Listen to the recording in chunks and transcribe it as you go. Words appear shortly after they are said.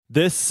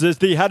This is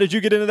the How Did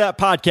You Get Into That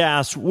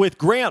podcast with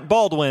Grant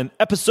Baldwin,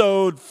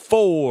 episode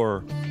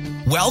 4.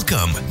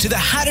 Welcome to the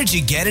How Did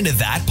You Get Into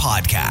That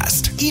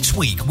podcast. Each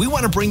week, we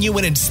want to bring you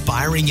an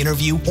inspiring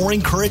interview or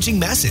encouraging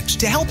message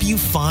to help you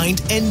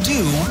find and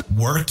do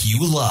work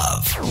you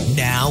love.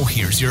 Now,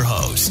 here's your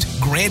host,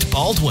 Grant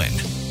Baldwin.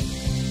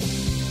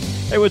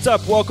 Hey, what's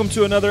up? Welcome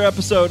to another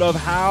episode of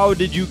How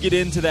Did You Get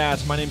Into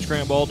That? My name's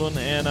Grant Baldwin,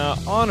 and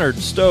honored,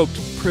 stoked,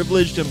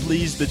 privileged, and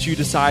pleased that you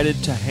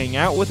decided to hang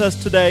out with us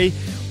today.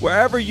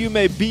 Wherever you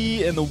may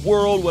be in the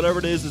world, whatever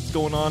it is that's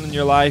going on in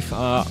your life,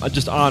 I'm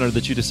just honored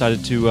that you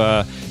decided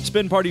to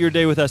spend part of your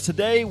day with us.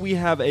 Today, we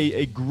have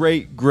a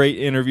great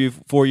interview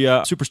for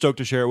you. Super stoked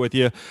to share it with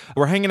you.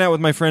 We're hanging out with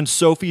my friend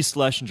Sophie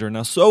Slesinger.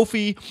 Now,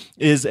 Sophie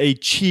is a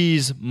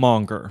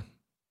cheesemonger.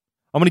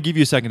 I'm going to give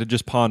you a second to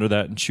just ponder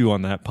that and chew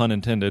on that, pun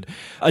intended.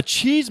 A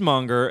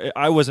cheesemonger,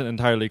 I wasn't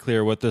entirely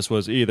clear what this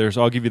was either,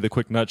 so I'll give you the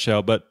quick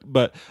nutshell. But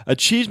a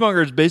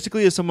cheesemonger is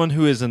basically someone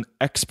who is an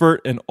expert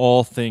in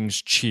all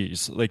things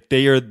cheese. Like,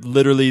 they are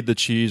literally the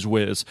cheese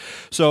whiz.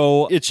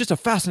 So it's just a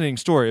fascinating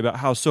story about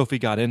how Sophie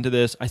got into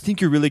this. I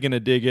think you're really going to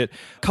dig it.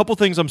 A couple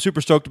things I'm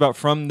super stoked about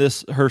from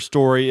her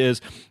story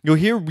is you'll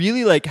hear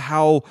really like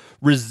how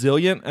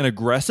resilient and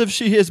aggressive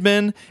she has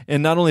been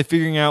in not only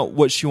figuring out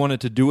what she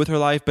wanted to do with her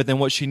life, but then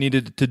what she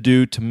needed to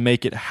do to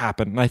make it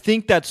happen. And I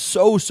think that's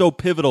so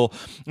pivotal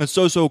and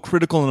so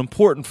critical and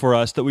important for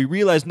us that we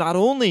realize not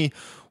only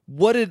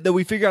what it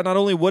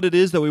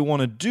is that we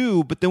want to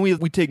do, but then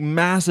we take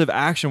massive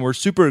action. We're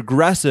super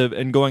aggressive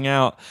in going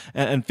out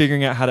and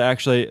figuring out how to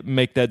actually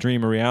make that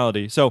dream a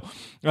reality. So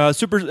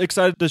super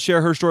excited to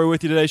share her story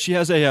with you today. She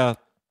has a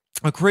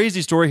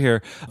crazy story here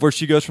where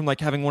she goes from like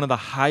having one of the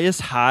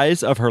highest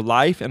highs of her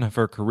life and of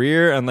her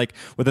career and like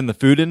within the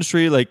food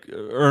industry, like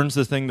earns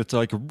this thing that's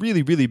like a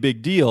really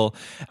big deal.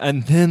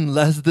 And then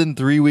less than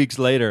 3 weeks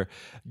later,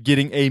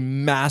 getting a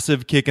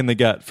massive kick in the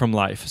gut from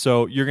life.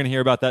 So you're going to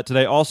hear about that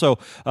today. Also,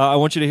 I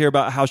want you to hear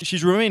about how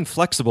she's remained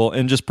flexible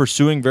in just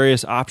pursuing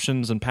various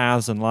options and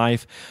paths in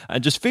life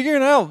and just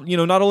figuring out,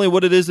 not only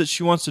what it is that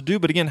she wants to do,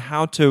 but again,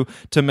 how to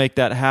make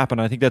that happen.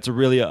 I think that's a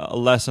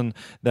lesson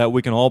that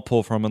we can all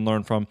pull from and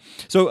learn from.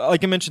 So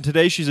like I mentioned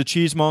today, she's a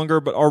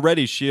cheesemonger, but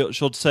already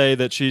she'll say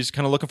that she's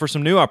kind of looking for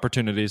some new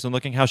opportunities and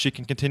looking how she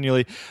can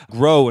continually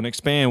grow and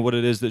expand what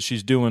it is that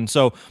she's doing.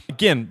 So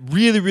again,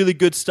 really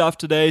good stuff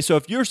today. So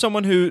if you're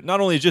someone who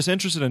not only is just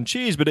interested in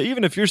cheese, but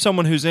even if you're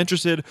someone who's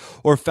interested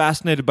or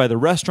fascinated by the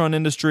restaurant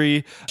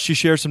industry, she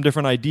shares some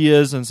different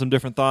ideas and some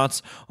different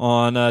thoughts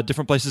on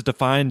different places to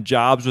find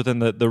jobs within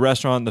the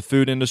restaurant and the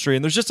food industry.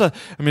 And there's just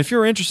if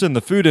you're interested in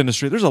the food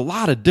industry, there's a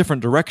lot of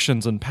different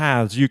directions and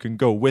paths you can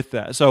go with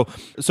that. So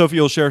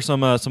Sophie will share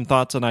some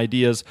thoughts and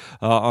ideas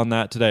on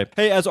that today.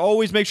 Hey, as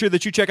always, make sure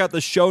that you check out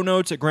the show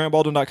notes at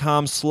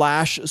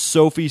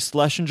grantbaldwin.com/Sophie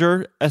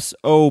Slesinger,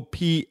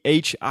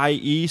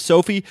 SOPHIE,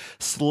 Sophie Slesinger,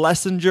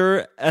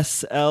 SLESINGER.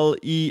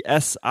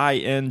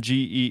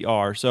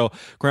 So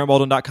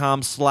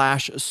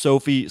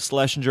grantbaldwin.com/Sophie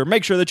Slesinger.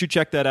 Make sure that you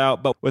check that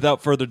out. But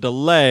without further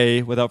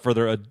delay, without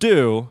further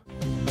ado,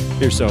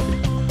 here's Sophie.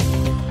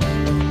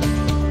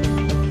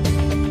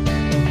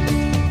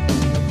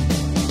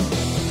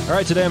 All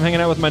right, today I'm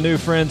hanging out with my new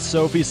friend,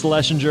 Sophie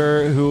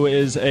Slesinger, who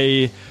is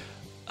a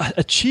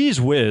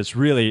cheese whiz,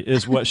 really,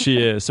 is what she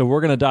is. So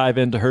we're going to dive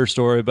into her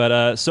story.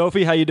 But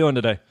Sophie, how you doing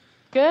today?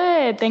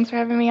 Good. Thanks for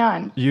having me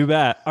on. You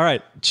bet. All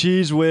right.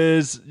 Cheese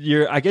whiz.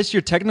 I guess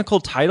your technical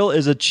title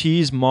is a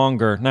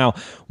cheesemonger. Now,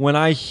 when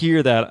I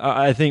hear that,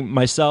 I think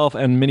myself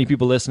and many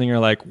people listening are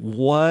like,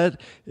 what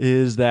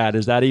is that?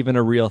 Is that even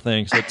a real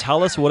thing? So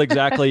tell us what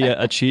exactly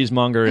a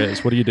cheesemonger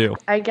is. What do you do?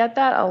 I get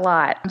that a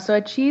lot. So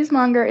a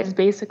cheesemonger is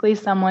basically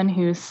someone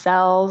who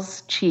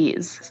sells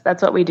cheese.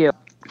 That's what we do.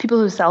 People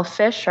who sell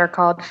fish are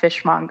called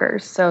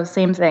fishmongers. So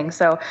same thing.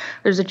 So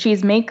there's a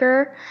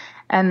cheesemaker,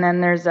 and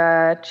then there's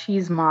a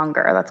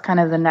cheesemonger. That's kind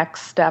of the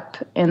next step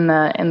in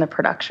the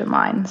production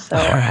line. So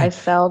right. I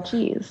sell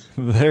cheese.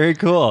 Very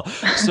cool.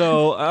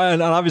 So,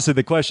 and obviously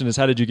the question is,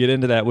 how did you get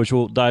into that, which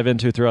we'll dive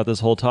into throughout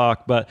this whole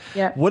talk. But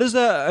What is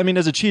that? I mean,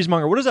 as a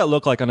cheesemonger, what does that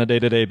look like on a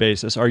day-to-day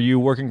basis? Are you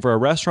working for a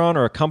restaurant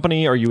or a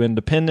company? Are you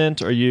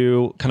independent? Are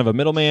you kind of a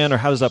middleman, or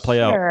how does that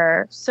play out?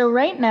 Sure. So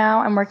right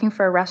now I'm working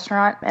for a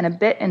restaurant and a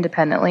bit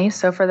independently.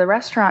 So for the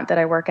restaurant that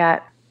I work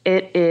at,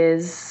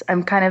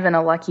 I'm kind of in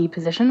a lucky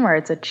position where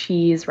it's a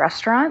cheese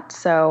restaurant.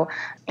 So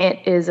it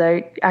is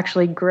a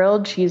actually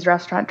grilled cheese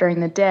restaurant during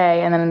the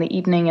day. And then in the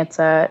evening, it's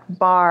a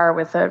bar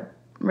with a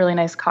really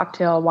nice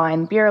cocktail,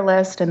 wine, beer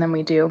list. And then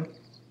we do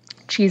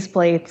cheese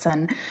plates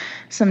and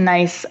some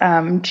nice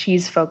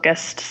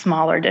cheese-focused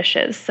smaller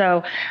dishes.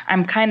 So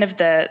I'm kind of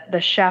the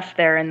chef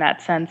there in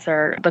that sense,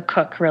 or the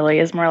cook really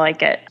is more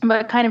like it.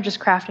 But kind of just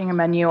crafting a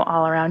menu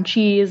all around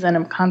cheese, and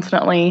I'm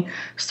constantly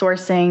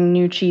sourcing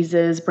new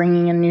cheeses,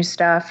 bringing in new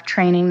stuff,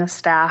 training the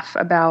staff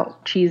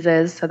about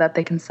cheeses so that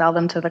they can sell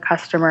them to the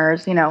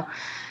customers.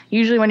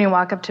 Usually when you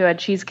walk up to a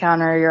cheese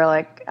counter, you're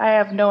like, I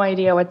have no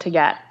idea what to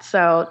get.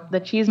 So the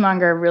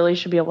cheesemonger really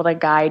should be able to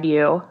guide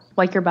you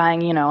like you're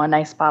buying, a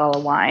nice bottle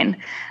of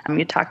wine.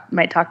 Might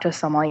talk to a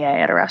sommelier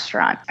at a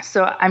restaurant.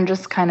 So I'm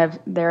just kind of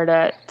there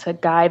to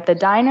guide the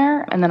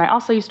diner. And then I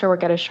also used to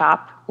work at a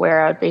shop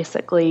where I would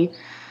basically,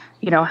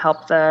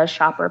 help the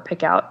shopper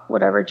pick out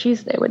whatever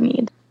cheese they would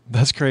need.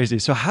 That's crazy.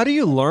 So how do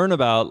you learn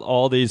about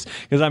all these?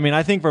 Because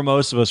I think for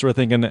most of us, we're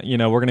thinking,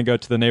 we're going to go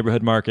to the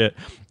neighborhood market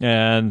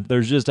and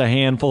there's just a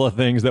handful of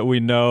things that we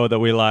know that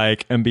we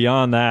like. And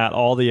beyond that,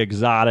 all the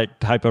exotic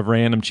type of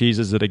random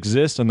cheeses that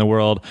exist in the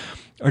world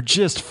are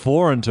just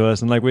foreign to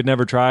us. And we'd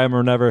never try them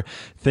or never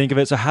think of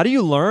it. So how do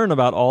you learn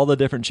about all the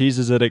different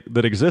cheeses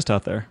that exist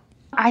out there?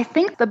 I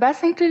think the best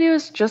thing to do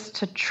is just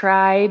to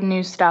try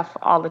new stuff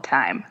all the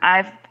time.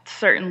 I've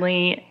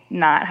certainly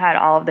not had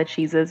all of the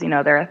cheeses.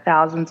 There are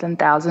thousands and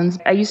thousands.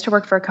 I used to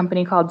work for a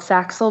company called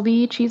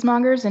Saxelby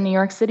Cheesemongers in New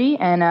York City,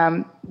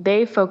 and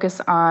they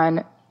focus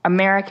on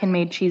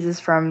American-made cheeses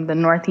from the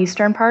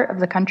northeastern part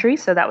of the country.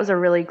 So that was a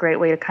really great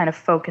way to kind of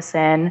focus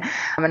in.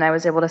 And I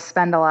was able to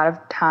spend a lot of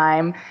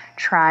time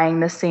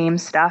trying the same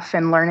stuff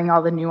and learning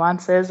all the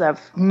nuances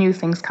of new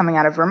things coming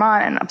out of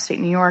Vermont and upstate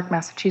New York,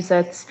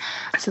 Massachusetts.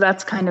 So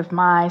that's kind of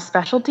my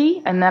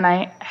specialty. And then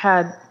I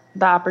had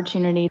the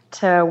opportunity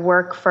to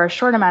work for a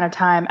short amount of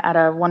time at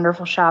a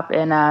wonderful shop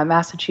in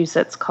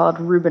Massachusetts called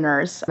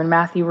Rubiner's. And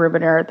Matthew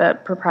Rubiner, the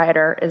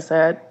proprietor, is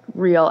a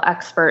real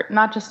expert,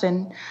 not just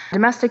in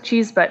domestic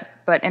cheese, but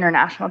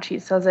international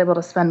cheese. So I was able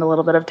to spend a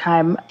little bit of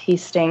time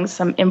tasting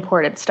some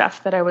imported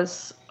stuff that I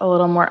was a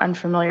little more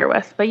unfamiliar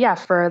with. But yeah,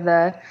 for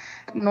the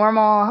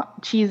normal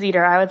cheese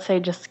eater, I would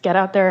say just get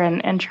out there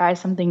and try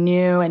something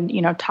new and,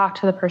 talk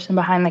to the person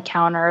behind the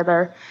counter.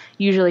 They're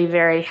usually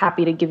very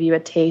happy to give you a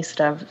taste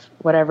of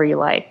whatever you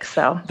like.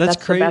 So that's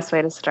the best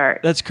way to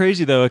start. That's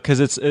crazy though, because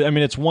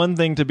it's one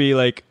thing to be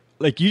like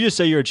you just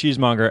say you're a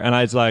cheesemonger and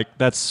I was like,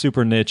 that's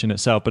super niche in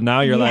itself. But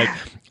now you're like,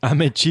 I'm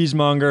a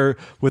cheesemonger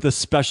with a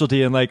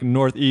specialty in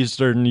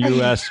northeastern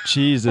U.S.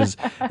 cheeses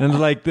and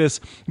this.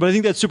 But I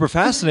think that's super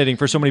fascinating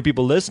for so many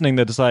people listening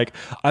that it's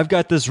I've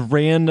got this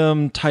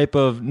random type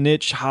of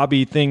niche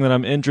hobby thing that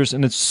I'm interested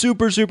in. It's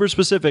super, super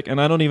specific and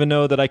I don't even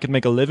know that I could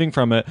make a living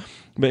from it.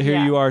 But here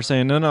you are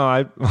saying,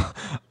 no,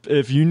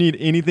 if you need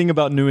anything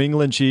about New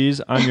England cheese,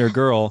 I'm your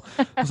girl.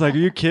 It's are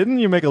you kidding?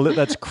 You make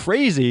that's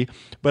crazy.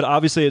 But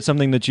obviously it's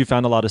something that you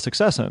found a lot of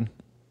success in.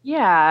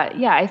 Yeah.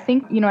 I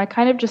think, I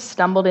kind of just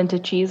stumbled into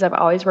cheese. I've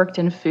always worked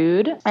in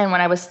food. And when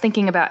I was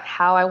thinking about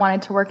how I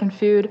wanted to work in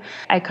food,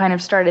 I kind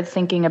of started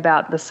thinking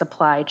about the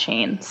supply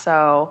chain.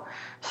 So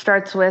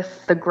starts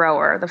with the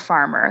grower, the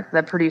farmer,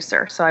 the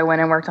producer. So I went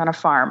and worked on a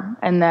farm.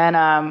 And then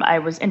I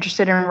was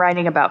interested in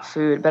writing about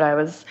food, but I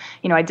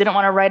didn't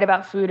want to write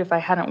about food if I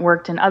hadn't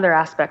worked in other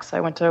aspects. So I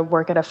went to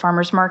work at a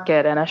farmer's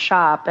market and a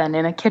shop and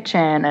in a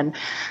kitchen. And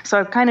so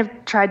I've kind of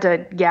tried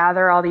to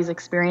gather all these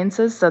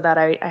experiences so that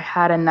I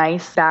had a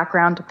nice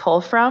background to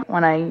pull from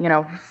when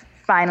I,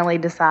 finally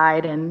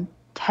decide in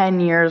 10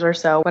 years or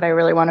so what I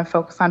really want to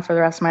focus on for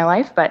the rest of my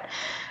life. But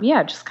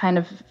yeah, just kind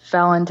of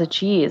fell into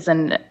cheese.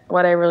 And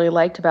what I really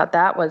liked about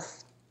that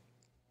was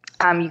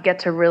you get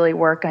to really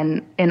work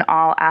in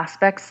all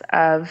aspects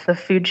of the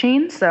food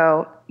chain.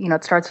 So,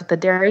 it starts with the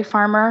dairy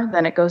farmer,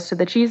 then it goes to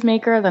the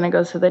cheesemaker, then it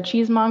goes to the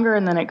cheesemonger,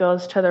 and then it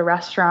goes to the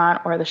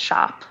restaurant or the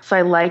shop. So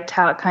I liked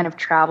how it kind of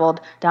traveled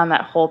down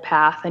that whole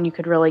path and you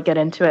could really get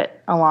into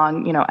it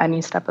along,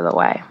 any step of the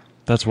way.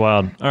 That's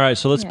wild. All right,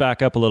 so let's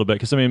back up a little bit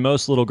because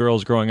most little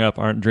girls growing up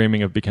aren't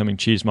dreaming of becoming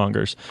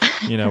cheesemongers.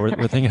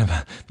 We're thinking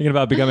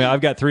about becoming.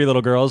 I've got 3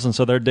 little girls, and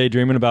so they're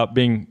daydreaming about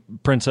being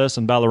princess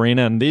and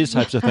ballerina and these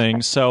types of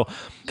things. So,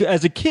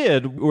 as a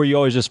kid, were you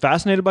always just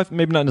fascinated by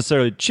maybe not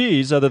necessarily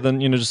cheese, other than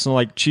just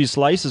some, cheese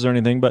slices or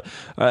anything? But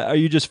are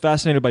you just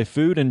fascinated by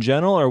food in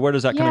general, or where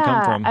does that kind of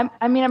come from?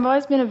 I've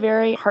always been a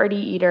very hearty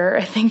eater.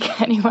 I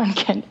think anyone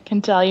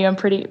can tell you I'm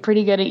pretty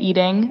good at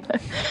eating.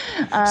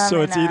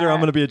 So it's either I'm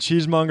going to be a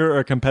cheesemonger or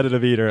a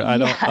competitive eater. I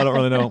don't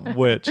really know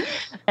which.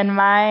 And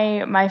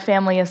my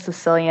family is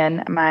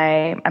Sicilian.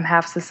 I'm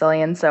half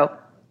Sicilian, so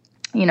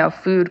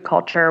food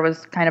culture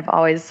was kind of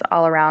always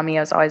all around me.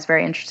 I was always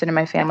very interested in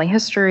my family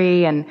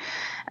history, and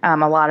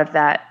a lot of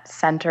that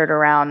centered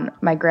around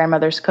my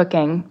grandmother's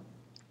cooking.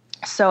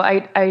 So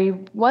I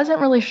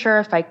wasn't really sure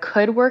if I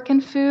could work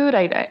in food.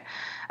 I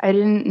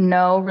didn't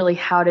know really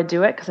how to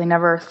do it because I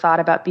never thought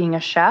about being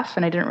a chef,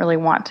 and I didn't really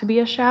want to be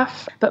a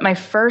chef. But my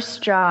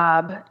first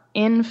job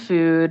in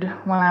food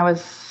when I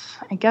was,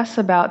 I guess,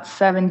 about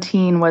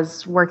 17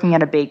 was working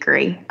at a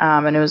bakery.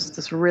 And it was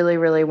this really,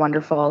 really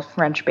wonderful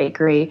French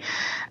bakery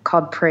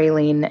called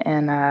Praline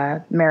in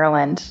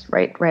Maryland,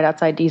 right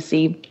outside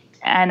DC.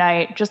 And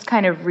I just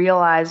kind of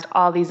realized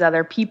all these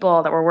other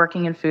people that were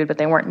working in food, but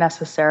they weren't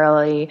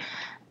necessarily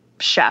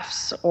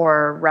chefs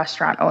or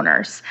restaurant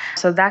owners.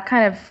 So that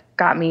kind of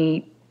got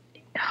me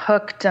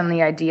hooked on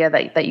the idea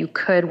that you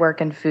could work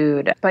in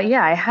food. But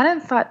yeah, I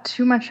hadn't thought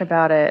too much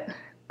about it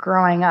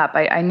growing up.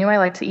 I knew I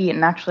liked to eat,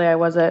 and actually I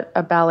was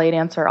a ballet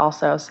dancer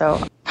also.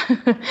 So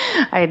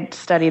I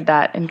studied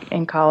that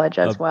in college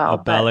as well. A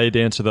ballet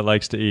dancer that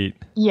likes to eat.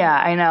 Yeah,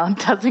 I know. It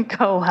doesn't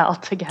go well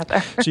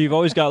together. So you've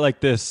always got like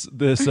this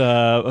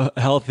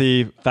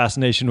healthy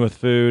fascination with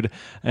food,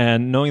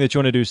 and knowing that you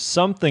want to do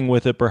something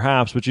with it,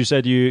 perhaps. But you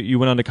said you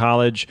went on to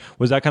college.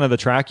 Was that kind of the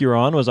track you were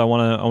on? Was I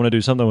want to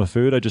do something with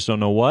food? I just don't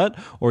know what.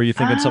 Or are you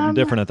thinking something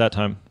different at that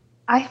time?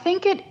 I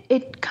think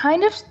it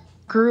kind of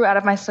grew out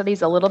of my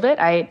studies a little bit.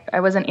 I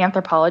was an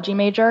anthropology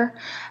major,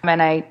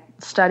 and I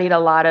studied a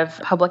lot of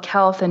public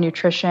health and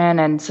nutrition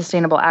and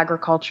sustainable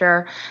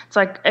agriculture. So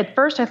at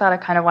first I thought I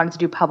kind of wanted to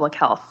do public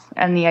health,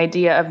 and the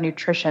idea of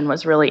nutrition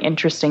was really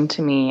interesting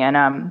to me. And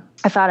I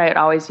thought I'd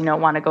always,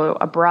 want to go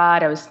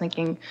abroad. I was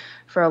thinking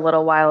for a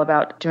little while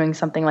about doing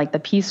something like the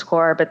Peace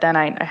Corps, but then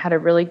I had a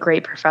really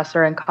great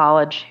professor in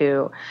college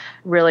who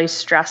really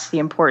stressed the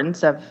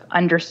importance of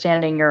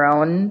understanding your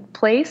own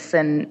place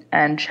and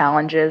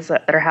challenges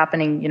that are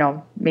happening,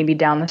 maybe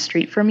down the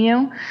street from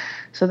you.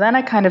 So then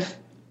I kind of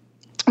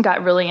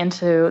got really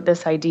into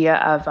this idea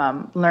of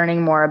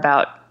learning more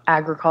about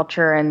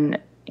agriculture in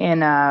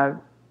the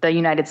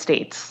United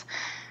States.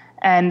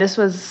 And this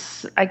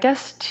was, I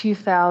guess,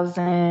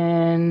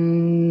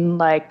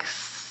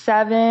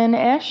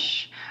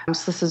 2007-ish.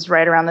 So this is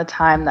right around the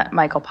time that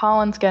Michael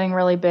Pollan's getting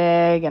really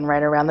big, and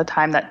right around the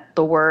time that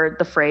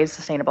the phrase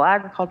sustainable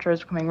agriculture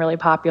is becoming really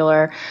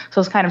popular. So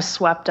I was kind of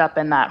swept up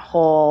in that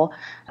whole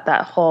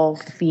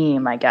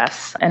theme, I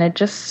guess. And it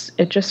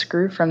just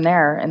grew from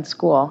there in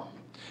school.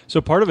 So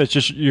part of it's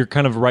just you're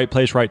kind of right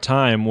place, right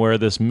time, where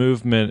this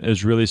movement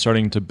is really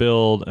starting to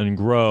build and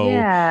grow.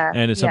 Yeah,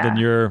 and it's something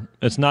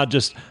it's not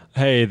just,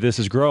 hey, this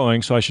is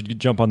growing, so I should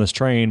jump on this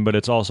train, but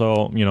it's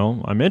also,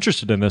 I'm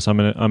interested in this. I'm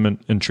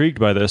intrigued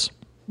by this.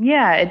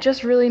 Yeah, it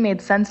just really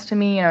made sense to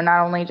me.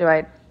 Not only do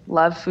I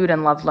love food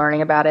and love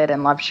learning about it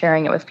and love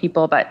sharing it with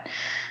people, but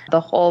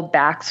the whole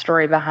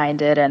backstory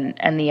behind it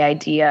and the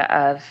idea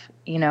of,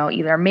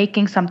 either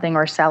making something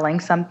or selling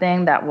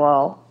something that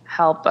will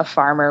help a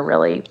farmer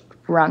really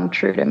rung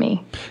true to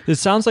me. It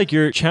sounds like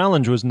your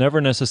challenge was never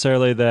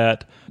necessarily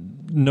that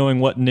knowing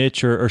what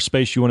niche or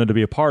space you wanted to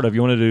be a part of. You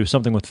wanted to do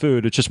something with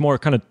food. It's just more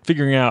kind of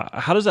figuring out,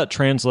 how does that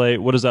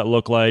translate? What does that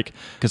look like?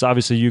 Because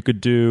obviously you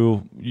could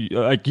do,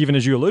 like even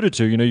as you alluded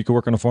to, you could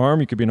work on a farm,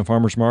 you could be in a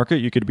farmer's market,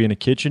 you could be in a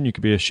kitchen, you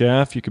could be a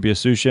chef, you could be a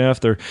sous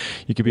chef, or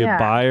you could be a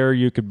buyer,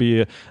 you could be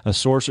a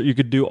sourcer, you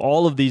could do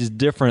all of these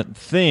different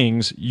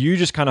things. You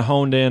just kind of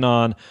honed in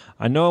on,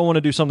 I know I want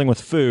to do something with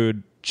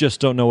food,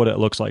 just don't know what it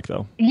looks like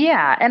though.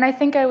 Yeah. And I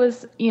think I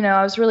was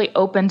really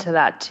open to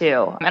that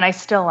too. And I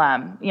still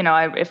am.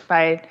 If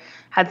I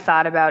had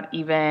thought about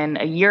even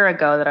a year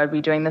ago that I'd be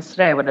doing this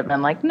today, I would have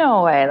been like,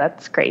 no way,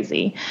 that's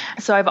crazy.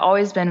 So I've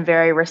always been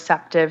very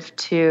receptive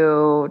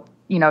to,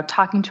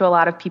 talking to a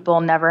lot of people,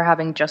 never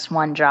having just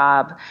one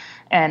job,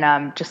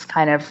 and just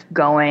kind of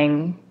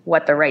going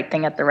what the right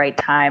thing at the right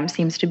time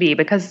seems to be.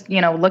 Because,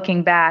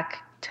 looking back,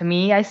 to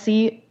me, I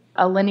see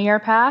a linear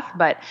path,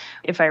 but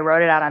if I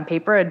wrote it out on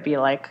paper, it'd be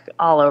like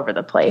all over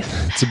the place.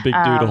 It's a big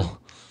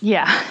doodle.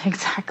 Yeah,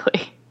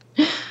 exactly.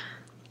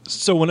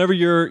 So whenever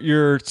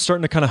you're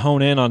starting to kind of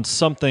hone in on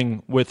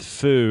something with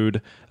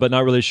food, but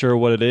not really sure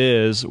what it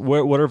is,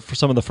 what are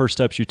some of the first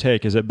steps you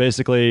take? Is it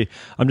basically,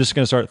 I'm just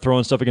going to start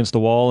throwing stuff against the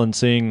wall and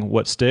seeing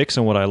what sticks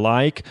and what I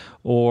like?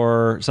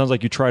 Or it sounds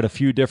like you tried a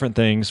few different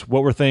things.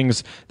 What were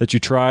things that you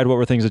tried? What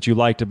were things that you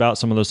liked about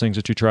some of those things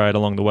that you tried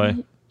along the way?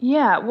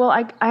 Yeah, well,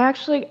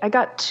 I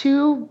got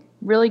two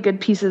really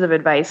good pieces of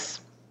advice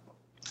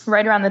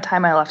right around the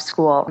time I left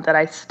school that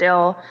I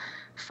still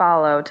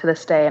follow to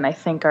this day and I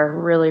think are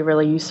really,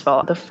 really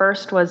useful. The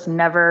first was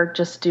never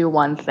just do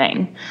one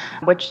thing,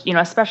 which,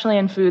 especially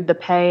in food, the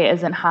pay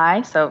isn't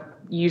high. So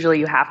usually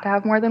you have to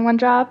have more than one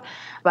job.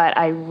 But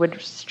I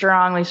would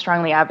strongly,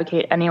 strongly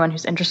advocate anyone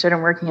who's interested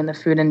in working in the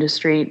food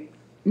industry,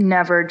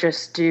 never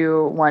just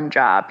do one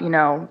job.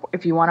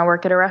 If you want to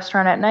work at a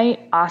restaurant at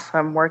night,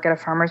 awesome. Work at a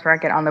farmer's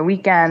market on the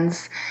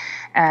weekends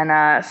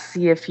and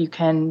see if you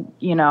can,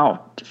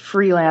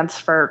 freelance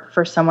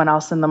for someone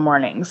else in the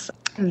mornings.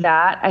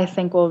 That, I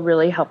think, will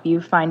really help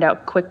you find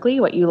out quickly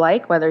what you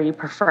like, whether you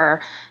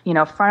prefer,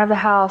 front of the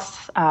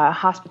house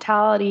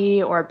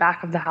hospitality or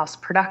back of the house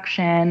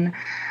production.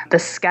 The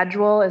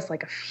schedule is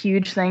like a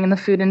huge thing in the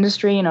food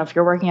industry. If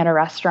you're working at a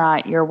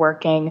restaurant, you're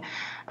working,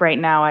 right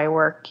now I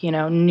work,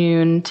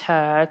 noon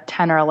to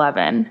 10 or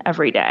 11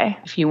 every day.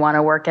 If you want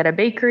to work at a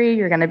bakery,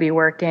 you're going to be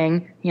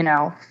working,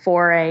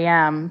 4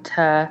 a.m.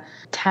 to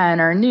 10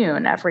 or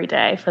noon every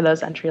day for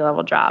those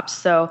entry-level jobs.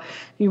 So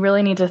you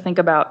really need to think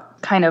about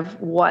kind of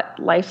what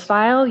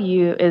lifestyle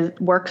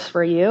works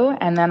for you,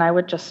 and then I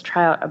would just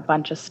try out a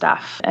bunch of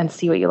stuff and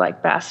see what you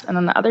like best. And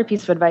then the other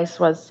piece of advice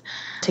was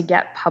to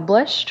get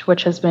published,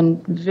 which has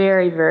been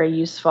very, very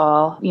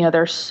useful.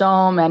 There's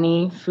so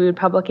many food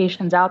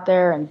publications out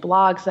there and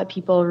blogs that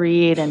people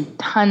read and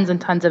tons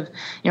of,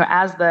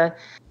 as the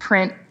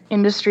print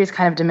industry is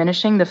kind of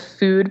diminishing, the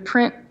food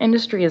print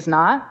industry is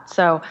not.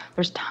 So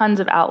there's tons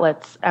of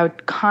outlets. I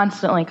would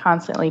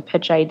constantly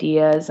pitch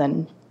ideas,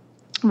 and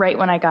right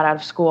when I got out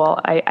of school,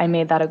 I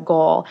made that a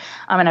goal.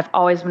 And I've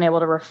always been able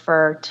to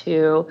refer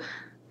to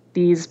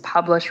these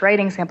published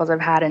writing samples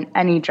I've had in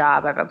any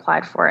job I've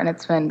applied for. And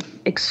it's been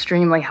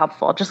extremely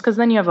helpful just because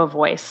then you have a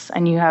voice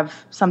and you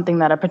have something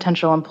that a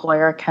potential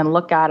employer can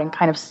look at and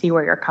kind of see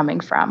where you're coming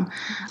from.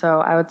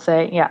 So I would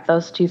say, yeah,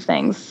 those two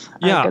things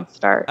are a good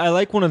start. I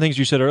like one of the things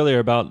you said earlier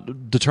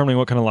about determining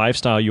what kind of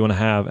lifestyle you want to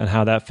have and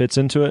how that fits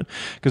into it.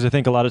 Because I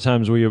think a lot of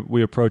times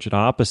we approach it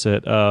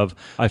opposite of,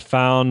 I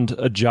found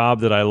a job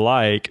that I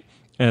like,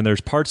 and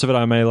there's parts of it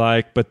I may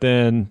like, but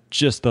then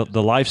just the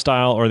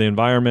lifestyle or the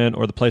environment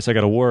or the place I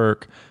got to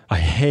work, I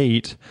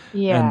hate.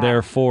 Yeah. And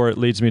therefore it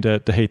leads me to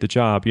hate the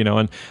job,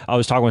 And I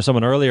was talking with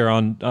someone earlier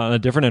on a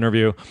different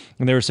interview,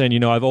 and they were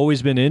saying, I've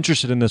always been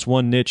interested in this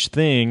one niche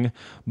thing,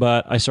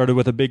 but I started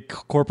with a big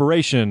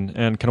corporation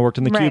and kind of worked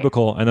in the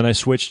cubicle. And then I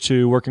switched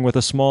to working with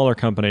a smaller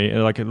company,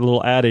 like a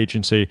little ad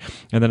agency.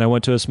 And then I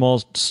went to a small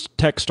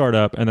tech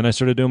startup, and then I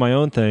started doing my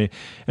own thing.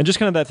 And just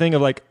kind of that thing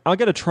of like, I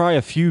got to try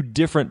a few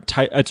different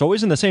types. It's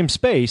always in the same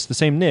space, the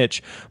same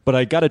niche, but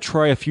I got to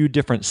try a few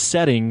different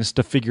settings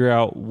to figure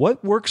out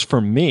what works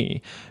for me.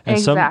 And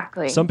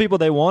exactly. Some people,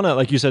 they want to,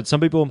 like you said,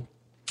 some people,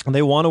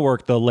 they want to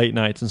work the late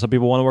nights, and some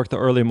people want to work the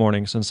early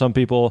mornings, and some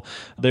people,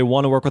 they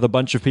want to work with a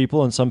bunch of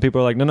people, and some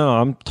people are like, no,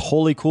 I'm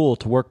totally cool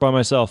to work by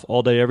myself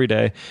all day, every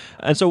day.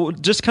 And so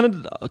just kind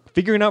of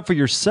figuring out for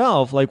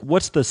yourself, like,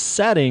 what's the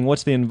setting,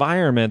 what's the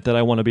environment that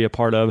I want to be a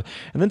part of,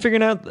 and then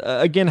figuring out,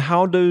 again,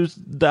 how does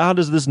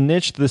this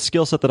niche, the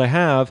skill set that I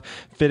have,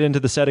 fit into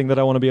the setting that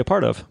I want to be a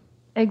part of?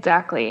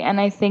 Exactly. And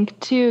I think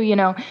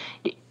too,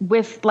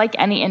 with like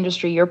any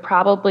industry, you're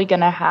probably going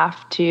to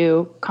have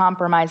to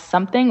compromise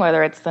something,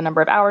 whether it's the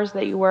number of hours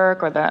that you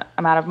work or the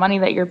amount of money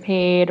that you're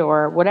paid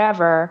or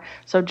whatever.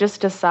 So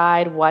just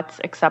decide what's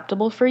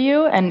acceptable for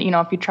you. And,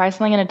 if you try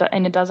something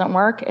and it doesn't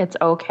work, it's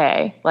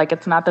okay. Like,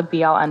 it's not the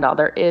be all end all.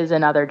 There is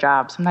another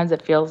job. Sometimes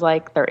it feels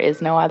like there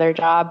is no other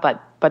job,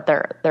 but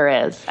there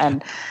is.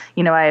 And,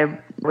 I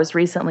was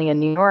recently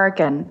in New York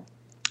and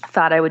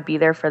thought I would be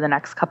there for the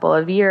next couple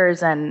of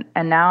years, and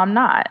now I'm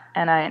not.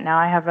 And now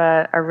I have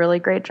a really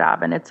great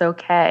job, and it's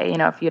okay.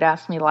 If you'd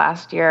asked me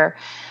last year,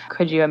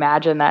 could you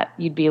imagine that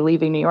you'd be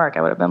leaving New York?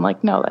 I would have been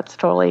like, no, that's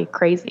totally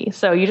crazy.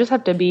 So you just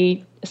have to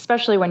be,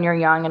 especially when you're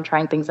young and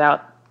trying things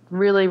out,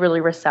 really,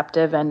 really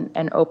receptive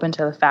and open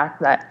to the fact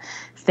that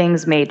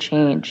things may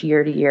change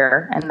year to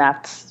year, and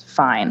that's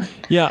fine.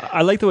 Yeah,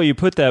 I like the way you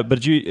put that,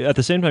 but you, at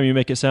the same time, you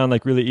make it sound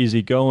like really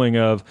easygoing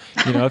of,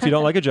 if you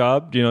don't like a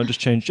job, just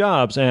change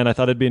jobs. And I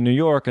thought I'd be in New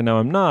York, and now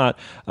I'm not.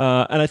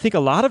 And I think a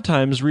lot of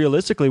times,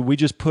 realistically, we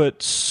just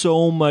put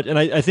so much, and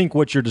I think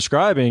what you're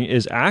describing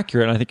is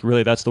accurate. And I think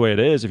really that's the way it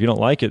is. If you don't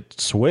like it,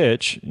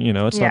 switch,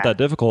 it's not that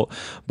difficult.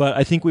 But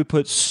I think we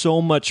put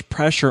so much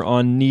pressure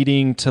on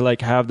needing to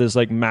like have this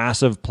like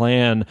massive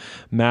plan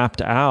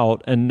mapped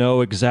out and know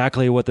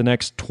exactly what the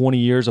next 20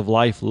 years of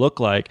life look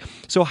like.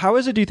 So how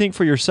is it, do you think,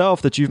 for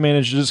yourself that you've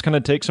managed to just kind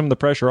of take some of the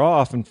pressure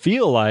off and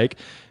feel like,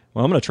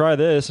 well, I'm going to try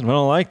this, and if I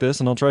don't like this,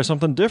 and I'll try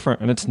something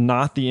different, and it's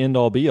not the end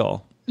all be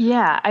all?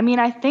 Yeah,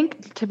 I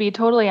think, to be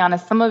totally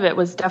honest, some of it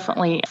was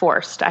definitely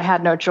forced. I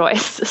had no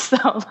choice.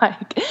 So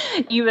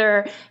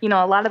either, a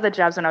lot of the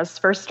jobs when I was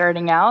first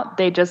starting out,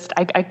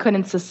 I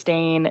couldn't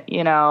sustain,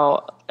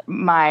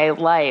 my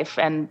life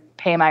and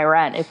pay my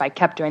rent if I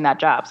kept doing that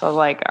job. So I was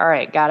like, all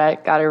right, gotta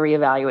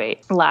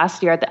reevaluate.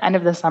 Last year at the end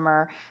of the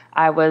summer,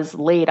 I was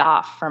laid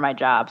off for my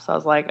job. So I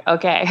was like,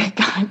 okay,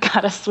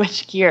 gotta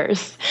switch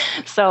gears.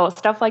 So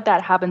stuff like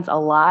that happens a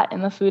lot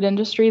in the food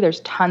industry. There's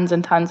tons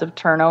and tons of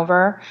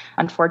turnover,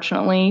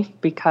 unfortunately,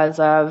 because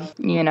of,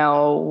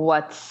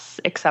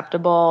 what's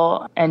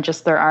acceptable, and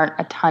just there aren't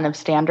a ton of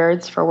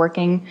standards for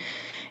working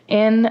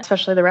in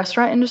especially the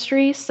restaurant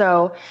industry.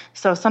 So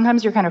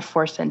sometimes you're kind of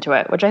forced into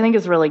it, which I think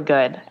is really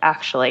good,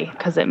 actually,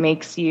 because it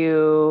makes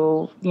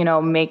you,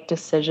 make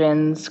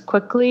decisions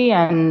quickly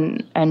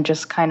and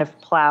just kind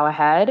of plow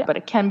ahead. But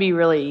it can be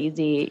really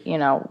easy,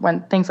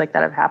 when things like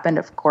that have happened.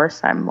 Of course,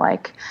 I'm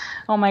like,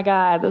 oh my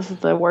God, this is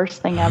the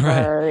worst thing ever,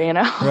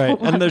 Right.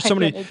 And there's so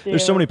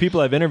many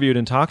people I've interviewed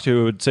and talked to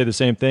who would say the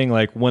same thing.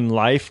 Like, when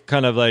life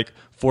kind of like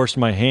forced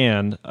my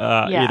hand,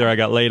 either I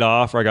got laid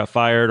off, or I got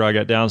fired, or I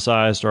got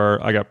downsized,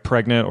 or I got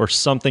pregnant, or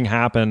something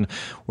happened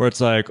where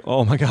it's like,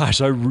 oh my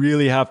gosh, I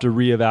really have to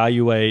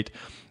reevaluate,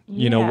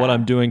 what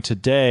I'm doing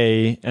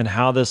today and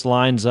how this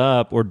lines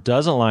up or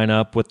doesn't line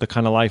up with the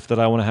kind of life that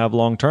I want to have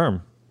long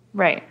term.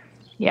 Right.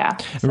 Yeah.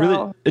 So,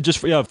 really, it just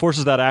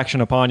forces that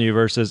action upon you,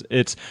 versus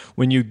it's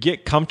when you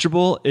get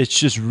comfortable, it's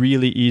just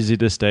really easy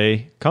to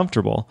stay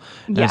comfortable.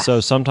 Yes. And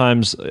so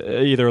sometimes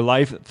either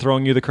life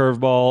throwing you the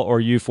curveball or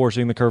you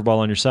forcing the curveball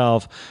on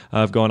yourself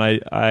of going,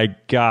 I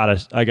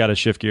gotta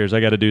shift gears. I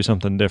got to do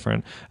something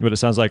different. But it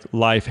sounds like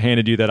life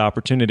handed you that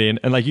opportunity.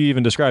 And like you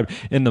even described,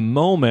 in the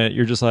moment,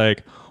 you're just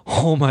like,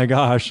 oh my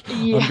gosh,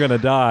 I'm going to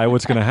die.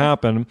 What's going to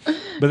happen?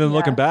 But then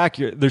looking back,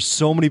 there's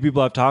so many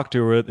people I've talked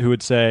to who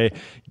would say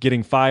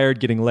getting fired,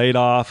 getting laid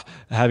off,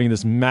 having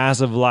this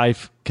massive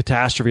life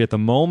catastrophe at the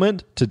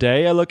moment.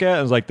 Today I look at it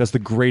and it's like, that's the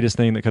greatest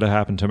thing that could have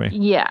happened to me.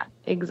 Yeah,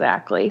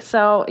 exactly.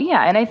 So,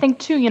 and I think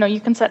too, you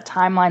can set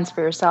timelines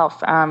for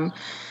yourself.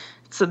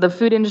 So the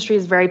food industry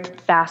is very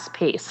fast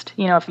paced.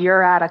 If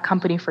you're at a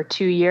company for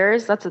 2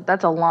 years,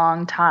 that's a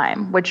long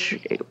time, which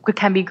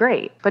can be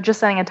great. But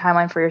just setting a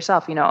timeline for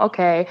yourself,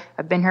 okay,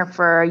 I've been here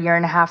for a year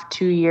and a half,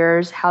 2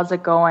 years. How's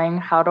it going?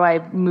 How do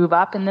I move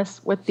up in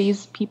this with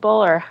these people,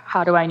 or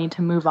how do I need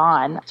to move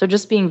on? So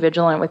just being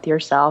vigilant with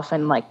yourself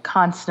and like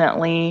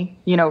constantly,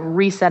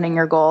 resetting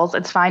your goals.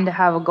 It's fine to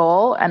have a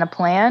goal and a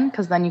plan,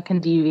 because then you can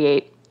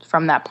deviate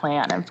from that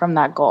plan and from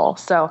that goal.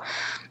 So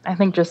I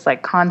think just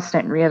like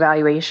constant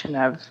reevaluation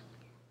of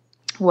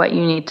what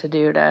you need to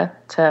do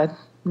to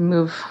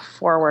move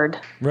forward.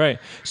 Right.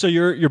 So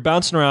you're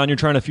bouncing around, you're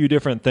trying a few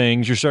different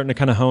things. You're starting to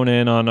kind of hone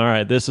in on, all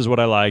right, this is what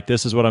I like,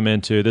 this is what I'm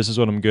into, this is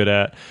what I'm good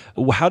at.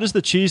 How does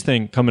the cheese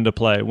thing come into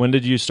play? When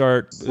did you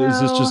start? Is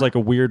this just like a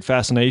weird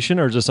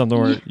fascination, or is this something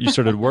where you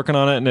started working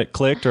on it and it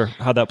clicked, or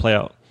how'd that play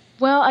out?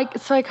 Well, I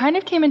kind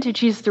of came into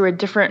cheese through a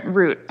different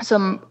route.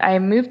 So I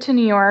moved to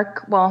New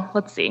York. Well,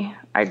 let's see.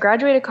 I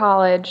graduated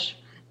college,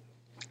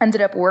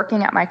 ended up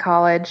working at my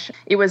college.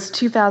 It was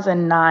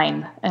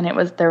 2009,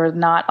 and there were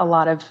not a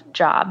lot of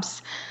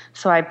jobs.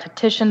 So I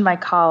petitioned my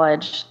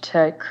college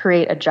to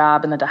create a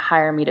job and then to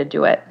hire me to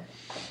do it.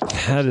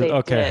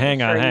 Okay,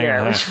 hang on.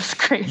 Which was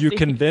crazy. You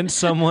convinced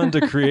someone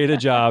to create a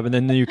job, and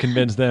then you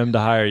convinced them to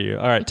hire you.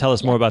 All right, tell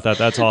us more about that.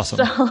 That's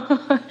awesome.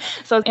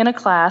 So I was in a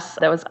class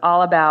that was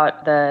all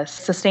about the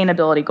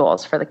sustainability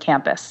goals for the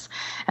campus.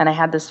 And I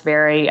had this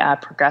very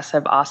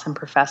progressive, awesome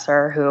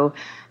professor who,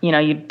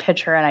 you'd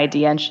pitch her an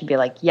idea and she'd be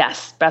like,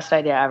 yes, best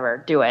idea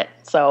ever, do it.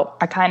 So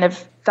I kind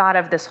of thought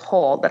of this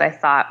hole that I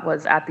thought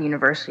was at the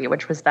university,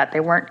 which was that they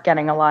weren't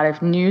getting a lot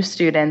of new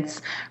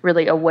students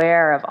really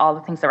aware of all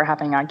the things that were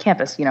happening on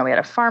campus. We had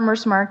a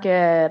farmer's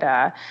market,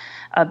 a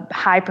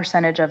high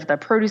percentage of the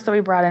produce that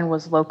we brought in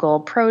was local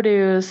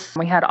produce.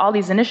 We had all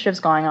these initiatives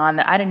going on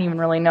that I didn't even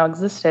really know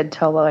existed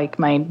till like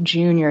my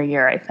junior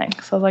year, I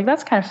think. So I was like,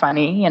 that's kind of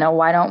funny.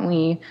 Why don't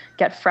we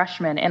get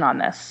freshmen in on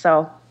this?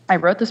 So I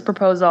wrote this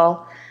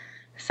proposal,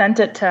 sent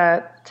it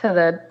to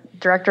the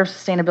director of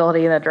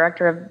sustainability, the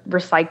director of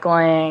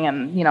recycling,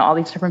 and, all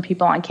these different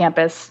people on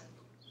campus.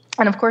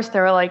 And of course they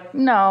were like,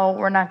 no,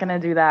 we're not going to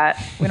do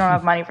that. We don't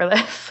have money for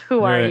this.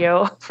 Who are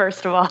you,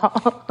 first of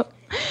all?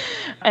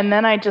 And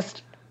then I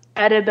just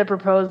edited the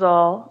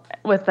proposal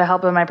with the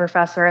help of my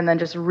professor and then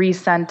just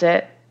resent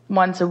it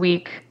once a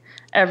week,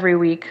 every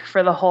week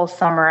for the whole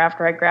summer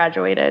after I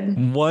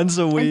graduated. Once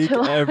a week,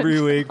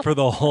 every week for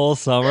the whole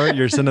summer?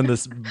 You're sending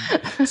this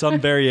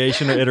some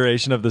variation or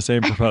iteration of the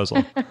same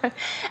proposal.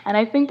 And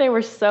I think they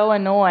were so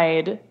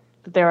annoyed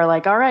that they were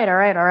like, all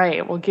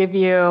right, we'll give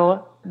you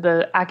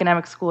the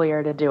academic school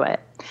year to do it.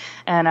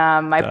 And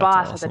my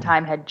boss at the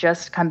time had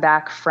just come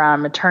back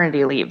from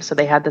maternity leave. So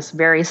they had this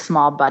very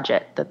small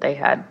budget that they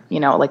had,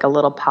 like a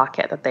little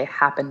pocket that they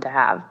happened to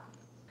have.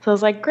 So I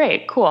was like,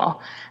 great,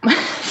 cool.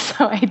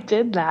 So I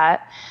did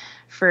that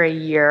for a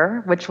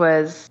year, which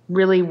was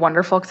really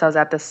wonderful because I was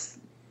at this,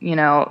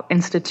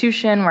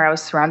 institution where I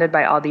was surrounded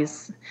by all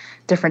these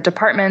different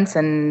departments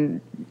and,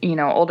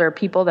 older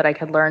people that I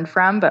could learn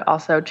from, but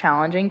also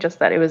challenging, just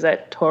that it was a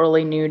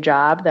totally new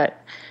job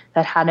that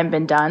hadn't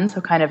been done.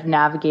 So kind of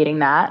navigating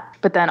that.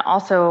 But then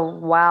also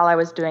while I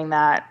was doing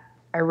that,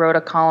 I wrote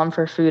a column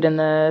for food in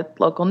the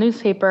local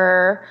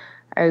newspaper.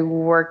 I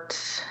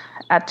worked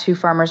at 2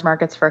 farmers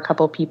markets for a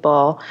couple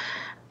people.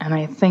 And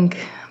I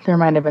think there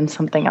might have been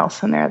something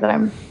else in there that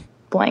I'm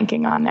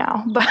blanking on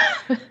now.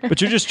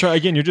 But you're just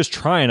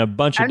trying a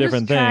bunch of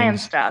different things. Trying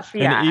stuff.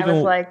 Yeah.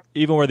 And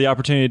even where the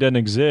opportunity doesn't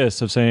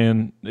exist of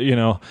saying, in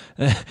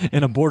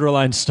a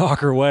borderline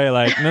stalker way,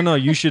 like, no,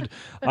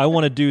 I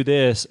want to do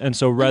this. And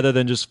so rather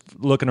than just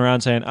looking around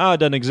saying, it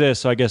doesn't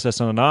exist, so I guess that's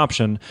not an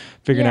option,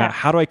 figuring out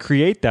how do I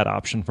create that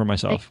option for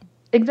myself?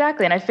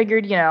 Exactly. And I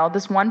figured,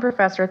 this one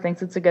professor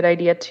thinks it's a good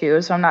idea too,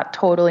 so I'm not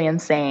totally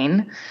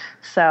insane.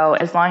 So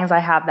as long as I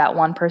have that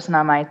one person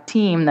on my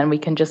team, then we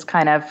can just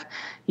kind of,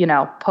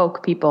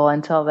 poke people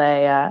until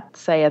they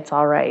say it's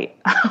all right.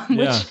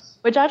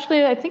 Which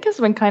actually I think has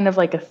been kind of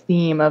like a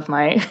theme of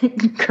my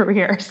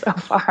career so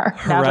far.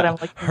 Now that I'm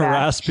looking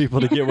harass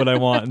people to get what I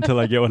want until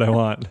I get what I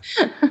want.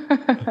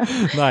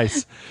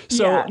 Nice.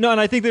 So and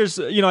I think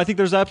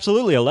there's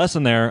absolutely a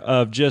lesson there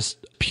of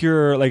just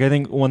pure, like, I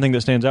think one thing that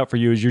stands out for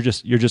you is you're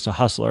just a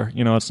hustler.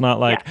 It's not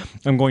like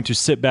I'm going to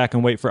sit back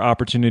and wait for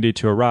opportunity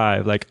to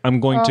arrive. Like I'm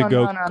going to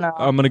go, no.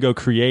 I'm going to go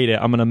create it.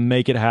 I'm going to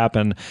make it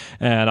happen,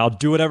 and I'll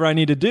do whatever I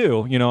need to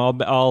do.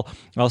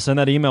 I'll send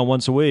that email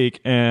once a week,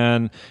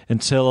 and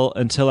until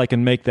I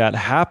can make that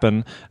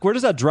happen. Where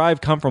does that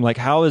drive come from? Like,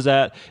 how is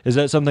that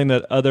something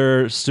that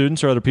other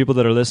students or other people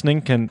that are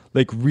listening can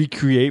like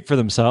recreate for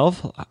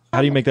themselves? How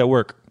do you make that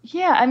work?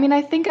 Yeah, I mean,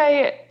 I think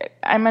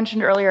I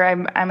mentioned earlier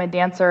I'm a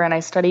dancer, and I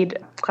studied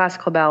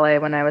classical ballet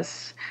when I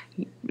was,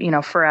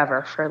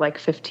 forever, for like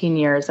 15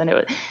 years. And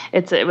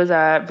it was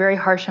a very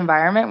harsh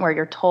environment where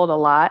you're told a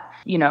lot,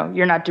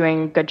 you're not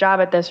doing a good job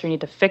at this, or you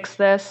need to fix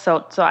this.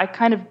 So I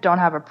kind of don't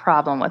have a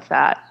problem with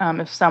that.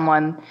 If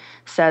someone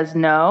says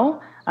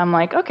no, I'm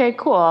like, okay,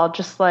 cool. I'll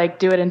just like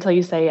do it until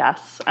you say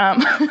yes.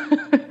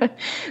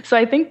 So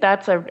I think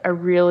that's a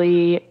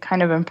really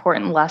kind of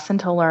important lesson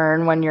to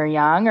learn when you're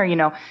young,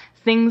 or,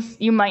 things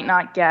you might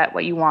not get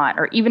what you want,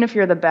 or even if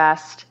you're the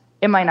best,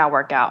 it might not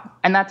work out.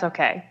 And that's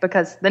okay,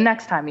 because the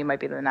next time you might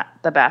be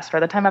the best,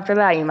 or the time after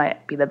that you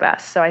might be the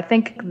best. So I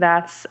think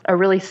that's a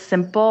really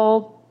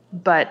simple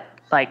but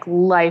like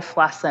life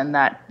lesson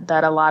that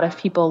a lot of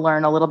people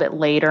learn a little bit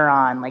later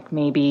on. Like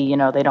maybe,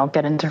 they don't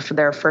get into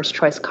their first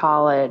choice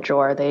college,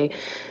 or they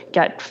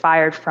get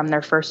fired from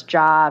their first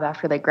job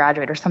after they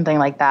graduate or something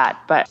like that.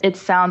 But it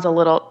sounds a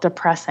little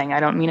depressing.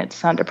 I don't mean it to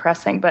sound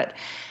depressing, but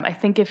I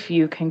think if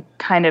you can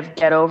kind of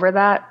get over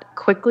that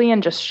quickly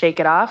and just shake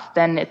it off,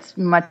 then it's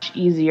much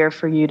easier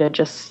for you to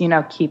just,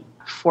 keep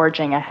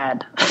forging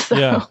ahead. So,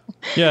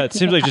 yeah. It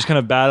seems like just kind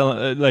of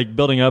battling, like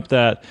building up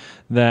that,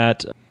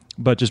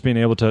 but just being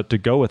able to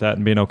go with that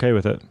and being okay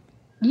with it.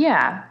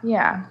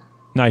 Yeah.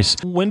 Nice.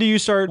 When do you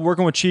start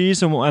working with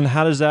cheese, and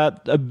how does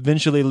that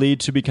eventually lead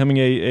to becoming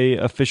a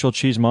official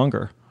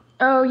cheesemonger?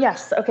 Oh,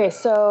 yes. Okay,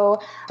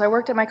 so I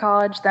worked at my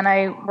college, then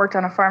I worked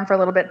on a farm for a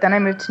little bit, then I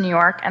moved to New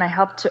York, and I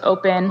helped to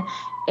open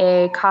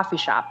a coffee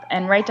shop.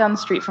 And right down the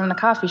street from the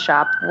coffee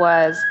shop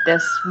was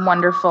this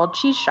wonderful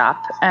cheese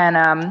shop. And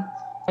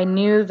I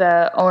knew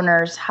the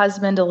owner's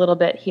husband a little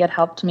bit. He had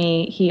helped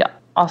me. He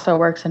also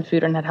works in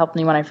food and had helped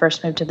me when I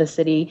first moved to the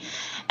city.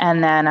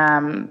 And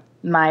then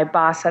my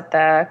boss at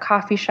the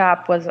coffee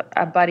shop was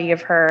a buddy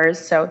of hers,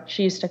 so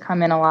she used to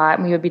come in a lot,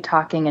 and we would be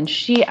talking, and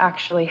she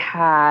actually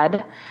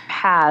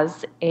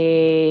has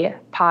a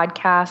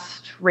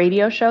podcast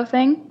radio show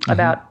thing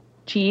about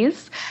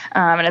cheese,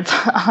 and it's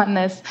on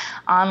this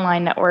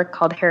online network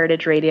called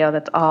Heritage Radio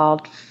that's all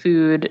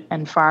food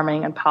and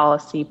farming and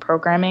policy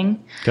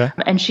programming. Okay.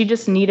 And she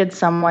just needed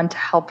someone to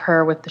help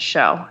her with the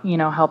show,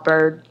 help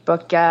her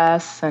book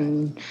guests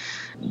and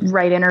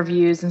write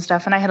interviews and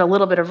stuff. And I had a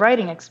little bit of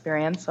writing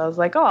experience, so I was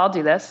like, oh, I'll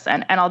do this,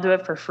 and I'll do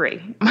it for free,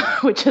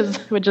 which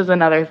is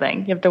another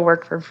thing. You have to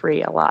work for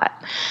free a lot.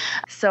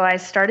 So I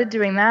started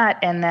doing that,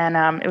 and then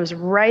it was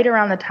right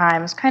around the time,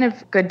 it was kind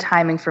of good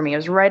timing for me. It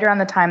was right around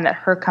the time that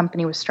her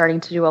company was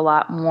starting to do a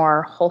lot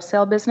more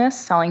wholesale business,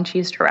 selling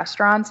cheese to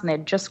restaurants, and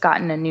they'd just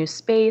gotten a new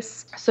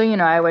space. So,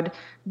 I would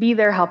be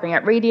there helping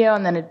at radio,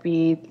 and then it'd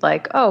be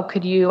like, oh,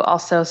 could you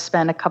also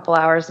spend a couple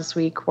hours this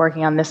week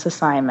working on this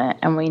assignment?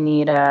 And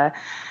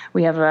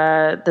we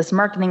have this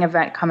marketing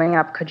event coming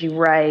up. Could you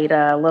write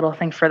a little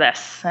thing for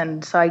this?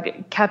 And so I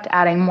kept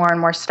adding more and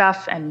more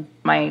stuff. And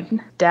my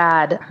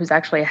dad, who's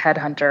actually a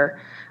headhunter,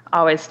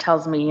 always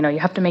tells me, you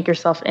have to make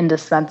yourself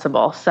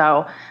indispensable.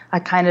 So I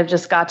kind of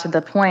just got to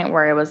the point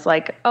where it was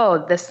like,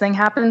 oh, this thing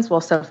happens,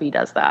 well, Sophie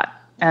does that.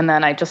 And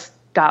then I just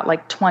got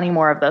like 20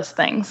 more of those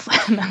things.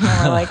 And then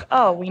they were like,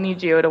 oh, we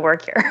need you to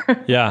work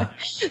here. Yeah.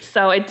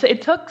 So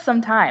it took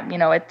some time,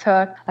 it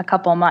took a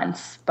couple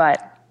months,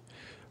 but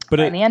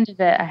by the end of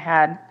it, I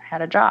had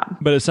a job.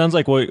 But it sounds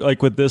like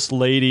with this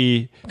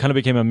lady, kind of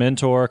became a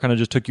mentor, kind of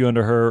just took you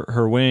under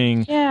her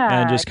wing,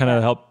 and just kind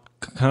of helped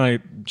kind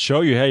of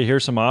show you, hey,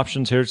 here's some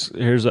options. Here's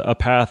a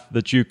path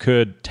that you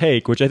could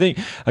take, which I think,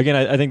 again,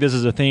 I think this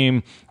is a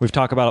theme we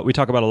talk about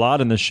a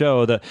lot in the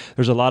show, that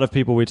there's a lot of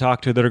people we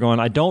talk to that are going,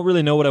 I don't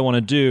really know what I want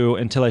to do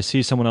until I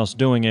see someone else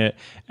doing it.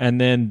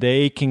 And then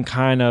they can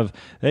kind of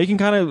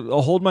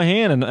hold my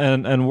hand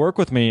and work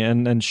with me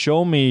and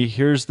show me,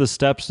 here's the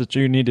steps that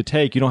you need to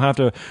take. You don't have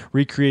to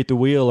recreate the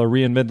wheel or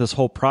reinvent this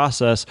whole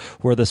process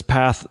where this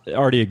path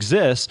already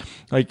exists.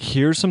 Like,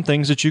 here's some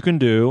things that you can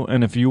do.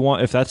 And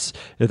if that's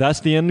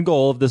the end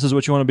goal, if this is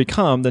what you want to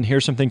become, then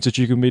here's some things that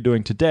you can be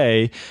doing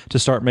today to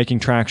start making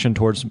traction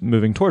towards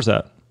moving towards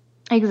that.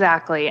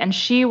 Exactly. And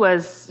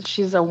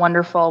she's a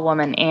wonderful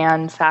woman,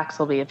 Anne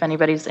Saxelby. If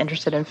anybody's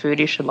interested in food,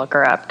 you should look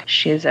her up.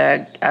 She's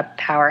a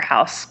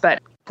powerhouse.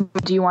 But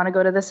do you want to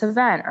go to this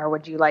event, or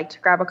would you like to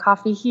grab a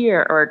coffee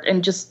here?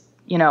 And just,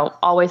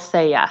 always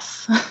say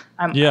yes.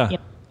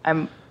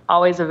 I'm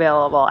always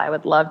available. I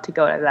would love to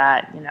go to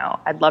that.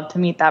 I'd love to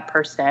meet that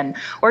person,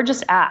 or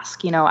just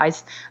ask. I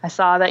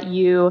saw that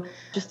you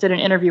just did an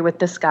interview with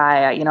this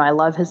guy. I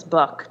love his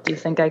book. Do you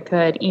think I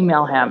could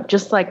email him?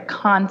 Just like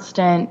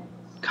constant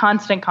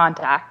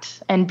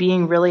contact, and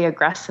being really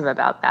aggressive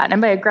about that.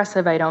 And by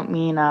aggressive, I don't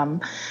mean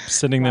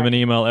sending them an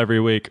email every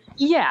week.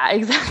 Yeah,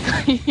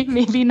 exactly.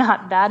 Maybe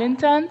not that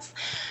intense,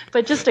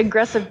 but just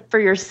aggressive for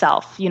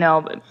yourself.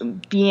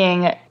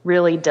 Being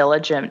really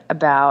diligent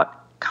about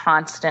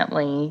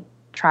constantly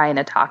trying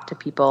to talk to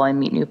people and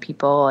meet new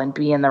people and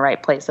be in the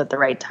right place at the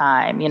right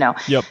time.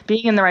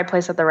 Being in the right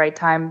place at the right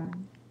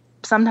time,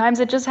 sometimes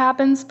it just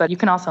happens, but you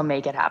can also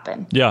make it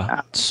happen.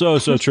 Yeah. So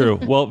true.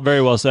 Well,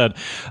 very well said.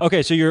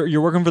 Okay. So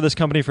you're working for this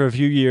company for a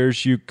few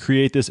years. You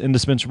create this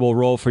indispensable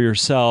role for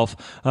yourself.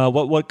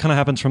 What kind of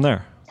happens from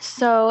there?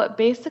 So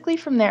basically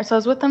from there, so I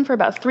was with them for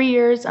about 3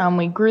 years.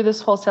 We grew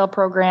this wholesale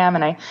program,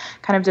 and I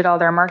kind of did all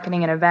their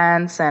marketing and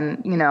events,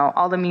 and,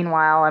 all the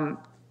meanwhile, I'm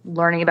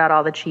learning about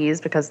all the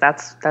cheese, because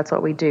that's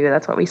what we do.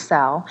 That's what we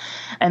sell.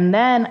 And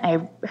then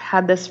I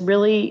had this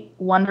really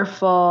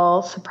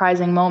wonderful,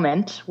 surprising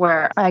moment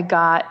where I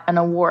got an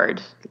award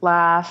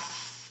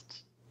last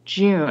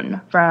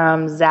June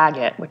from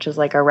Zagat, which is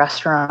like a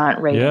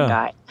restaurant rating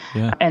guide.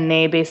 Yeah. And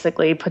they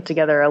basically put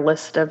together a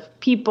list of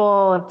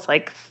people. It's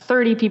like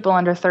 30 people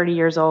under 30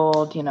 years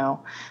old,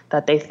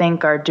 that they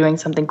think are doing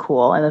something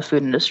cool in the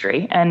food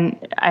industry.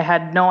 And I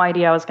had no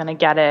idea I was going to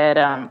get it.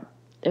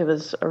 It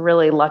was a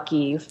really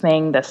lucky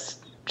thing. This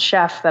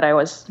chef that I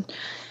was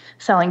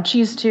selling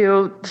cheese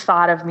to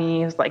thought of me.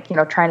 He was like,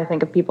 trying to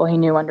think of people he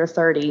knew under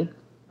 30.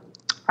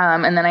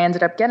 And then I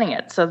ended up getting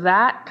it. So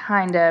that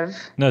kind of...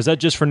 Now, is that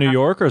just for New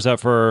York or is that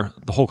for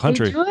the whole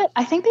country?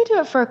 I think they do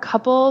it for a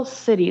couple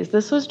cities.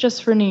 This was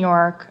just for New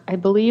York. I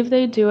believe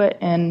they do it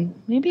in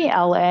maybe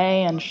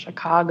LA and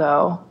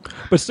Chicago.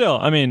 But still,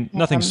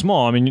 nothing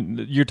small.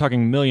 You're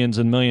talking millions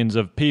and millions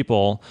of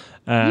people.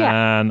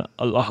 And,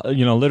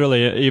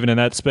 literally, even in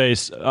that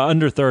space,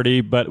 under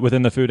 30, but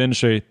within the food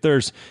industry,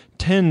 there's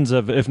tens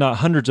of, if not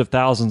hundreds of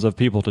thousands of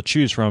people to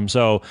choose from.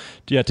 So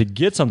to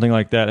get something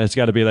like that, it's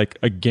got to be like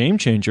a game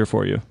changer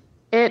for you.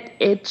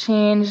 It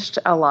changed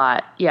a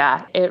lot.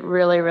 Yeah, it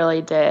really,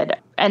 really did.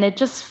 And it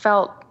just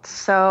felt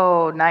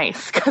so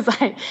nice because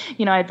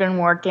I'd been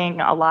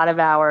working a lot of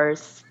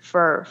hours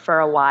for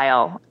a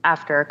while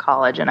after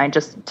college, and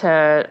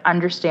to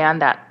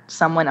understand that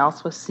someone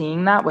else was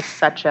seeing that was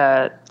such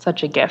a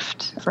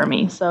gift for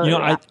me. So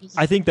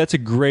I think that's a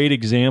great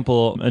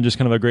example and just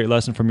kind of a great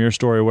lesson from your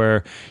story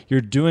where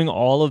you're doing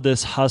all of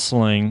this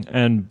hustling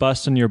and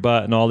busting your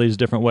butt in all these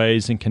different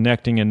ways and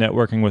connecting and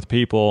networking with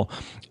people,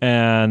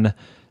 and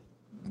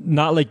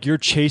not like you're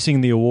chasing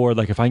the award,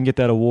 like if I can get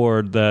that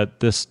award that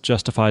this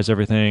justifies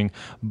everything,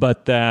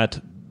 but that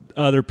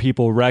other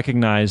people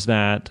recognize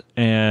that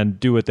and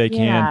do what they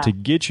can to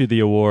get you the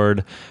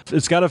award.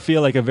 It's got to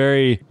feel like a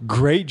very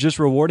great, just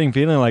rewarding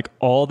feeling, like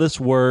all this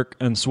work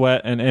and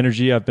sweat and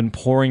energy I've been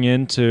pouring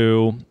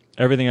into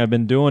everything I've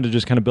been doing to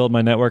just kind of build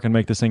my network and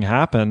make this thing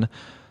happen.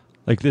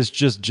 Like this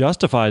just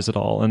justifies it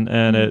all and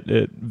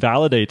it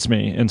validates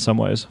me in some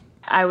ways.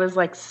 I was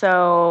like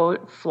so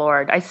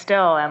floored. I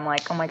still am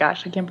like, oh my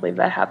gosh, I can't believe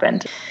that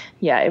happened.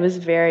 Yeah, it was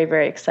very,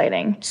 very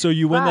exciting. So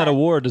you win that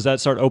award. Does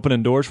that start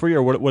opening doors for you,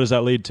 or what does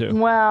that lead to?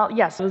 Well,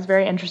 yes, it was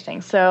very interesting.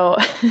 So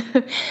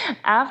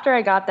after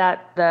I got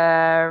that,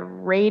 the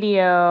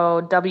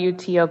radio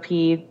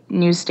WTOP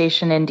news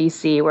station in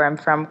DC, where I'm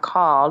from,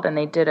 called, and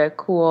they did a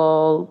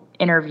cool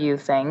interview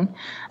thing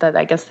that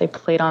I guess they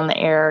played on the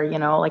air,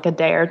 like a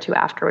day or two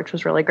after, which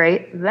was really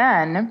great.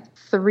 Then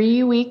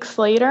 3 weeks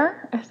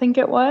later, I think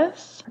it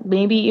was,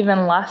 maybe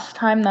even less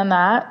time than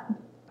that,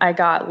 I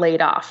got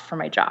laid off from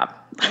my job.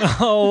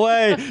 Oh,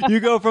 way. You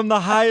go from the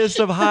highest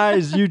of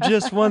highs. You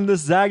just won the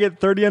Zagat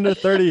 30 under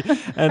 30.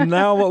 And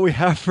now what we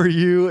have for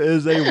you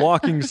is a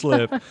walking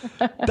slip.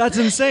 That's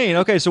insane.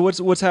 Okay, so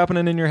what's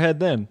happening in your head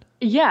then?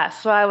 Yeah,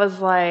 so I was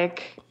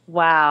like,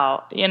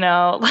 wow,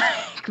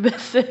 like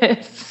this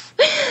is...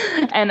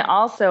 And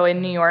also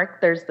in New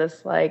York, there's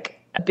this like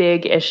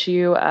big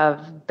issue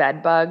of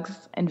bed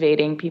bugs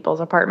invading people's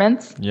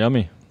apartments.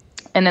 Yummy.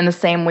 And in the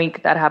same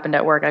week that happened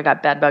at work, I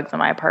got bed bugs in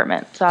my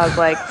apartment. So I was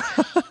like,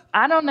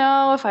 I don't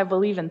know if I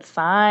believe in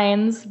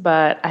signs,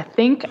 but I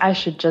think I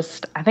should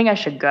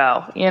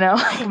go,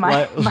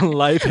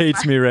 Life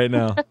hates me right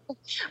now.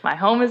 My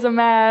home is a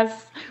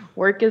mess.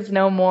 Work is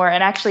no more.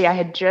 And actually, I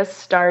had just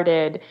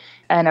started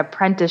an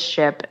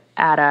apprenticeship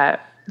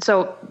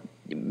so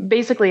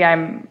basically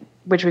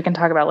which we can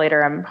talk about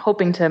later, I'm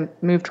hoping to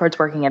move towards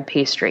working in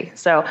pastry.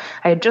 So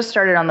I had just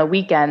started on the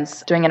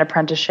weekends doing an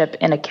apprenticeship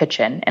in a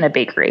kitchen in a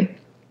bakery.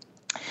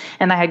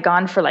 And I had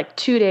gone for like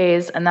 2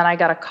 days, and then I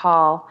got a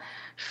call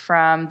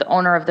from the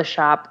owner of the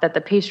shop that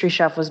the pastry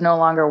chef was no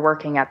longer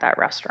working at that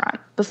restaurant.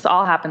 This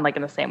all happened like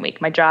in the same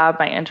week. My job,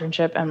 my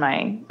internship, and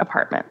my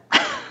apartment.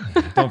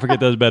 Don't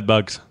forget those bed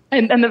bugs.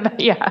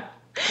 Yeah.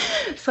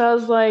 So I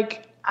was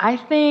like, I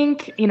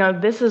think,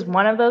 this is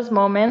one of those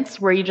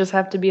moments where you just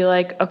have to be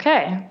like,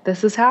 okay,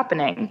 this is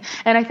happening.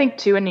 And I think,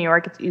 too, in New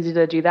York, it's easy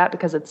to do that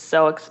because it's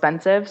so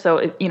expensive. So,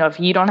 if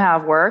you don't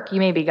have work, you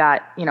maybe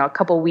got, a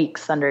couple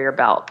weeks under your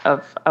belt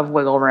of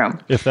wiggle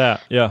room. If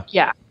that, yeah.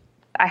 Yeah.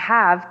 I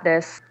have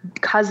this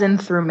cousin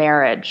through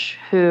marriage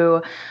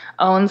who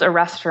owns a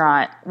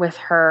restaurant with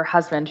her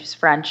husband, who's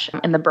French,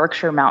 in the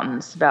Berkshire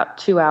Mountains, about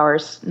 2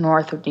 hours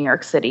north of New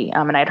York City.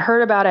 And I'd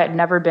heard about it. I'd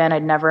never been.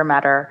 I'd never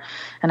met her.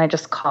 And I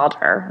just called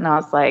her. And I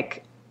was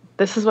like,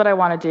 this is what I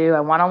want to do.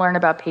 I want to learn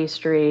about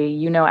pastry.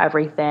 You know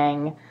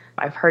everything.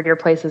 I've heard your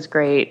place is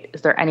great.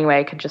 Is there any way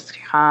I could just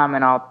come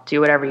and I'll do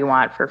whatever you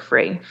want for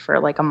free for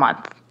like a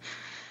month?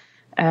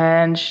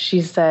 And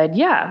she said,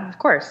 yeah, of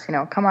course,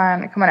 come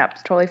on up.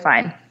 It's totally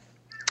fine.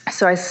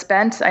 So I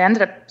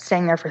ended up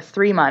staying there for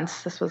 3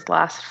 months. This was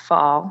last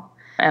fall.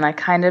 And I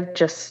kind of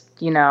just,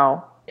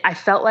 I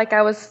felt like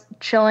I was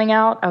chilling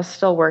out. I was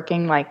still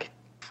working like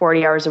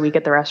 40 hours a week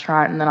at the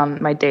restaurant. And then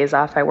on my days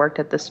off, I worked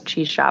at this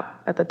cheese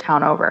shop at the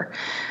town over.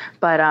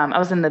 But I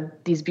was in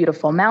these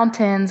beautiful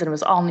mountains, and it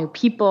was all new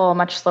people,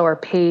 much slower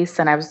pace.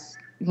 And I was,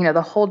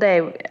 the whole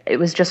day, it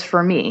was just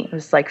for me. It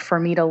was like for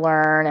me to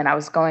learn, and I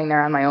was going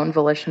there on my own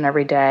volition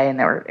every day, and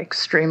they were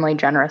extremely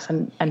generous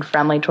and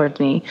friendly towards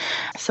me.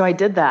 So I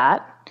did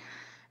that,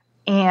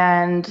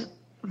 and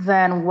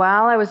then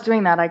while I was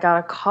doing that, I got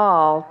a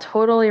call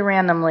totally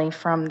randomly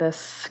from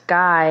this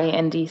guy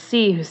in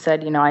DC who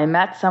said, I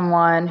met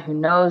someone who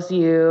knows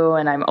you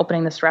and I'm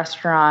opening this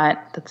restaurant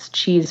that's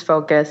cheese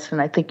focused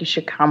and I think you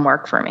should come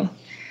work for me.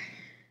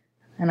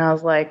 And I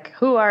was like,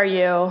 who are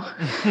you?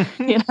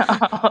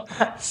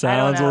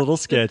 Sounds a little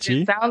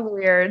sketchy. It sounds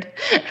weird.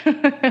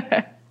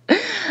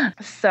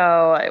 So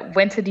I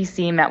went to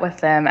DC, met with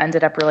them,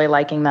 ended up really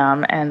liking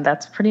them. And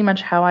that's pretty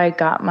much how I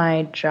got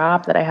my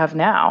job that I have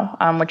now,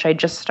 which I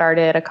just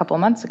started a couple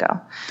months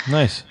ago.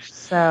 Nice.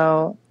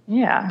 So,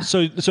 yeah.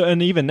 So,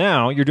 and even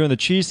now you're doing the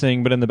cheese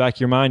thing, but in the back of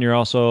your mind, you're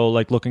also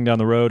like looking down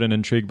the road and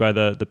intrigued by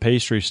the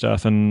pastry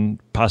stuff and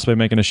possibly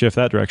making a shift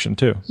that direction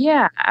too.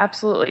 Yeah,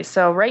 absolutely.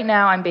 So right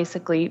now I'm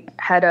basically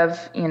head of,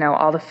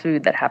 all the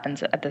food that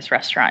happens at this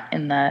restaurant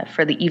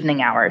for the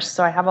evening hours.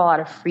 So I have a lot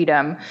of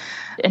freedom.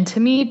 And to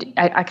me,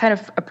 I kind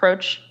of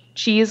approach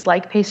cheese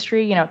like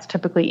pastry. It's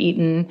typically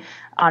eaten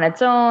on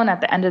its own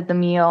at the end of the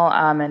meal.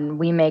 And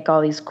we make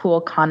all these cool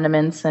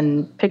condiments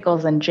and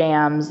pickles and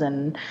jams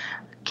and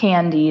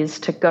candies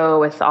to go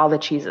with all the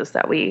cheeses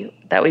that we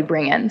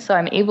bring in. So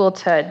I'm able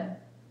to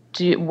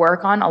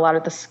work on a lot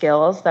of the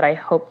skills that I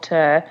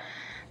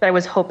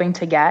was hoping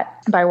to get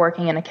by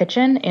working in a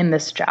kitchen in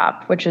this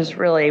job, which is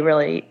really,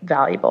 really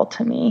valuable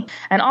to me.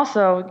 And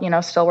also,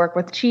 still work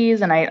with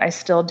cheese, and I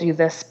still do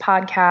this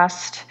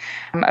podcast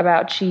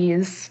about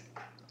cheese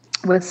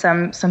with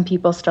some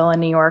people still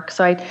in New York.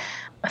 So I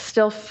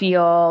still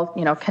feel,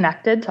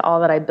 connected to all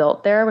that I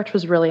built there, which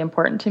was really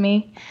important to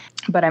me.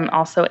 But I'm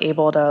also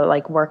able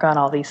to work on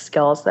all these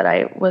skills that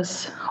I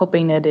was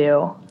hoping to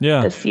do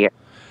this year.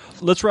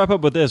 Let's wrap up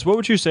with this. What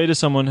would you say to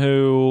someone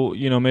who,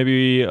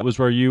 maybe was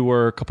where you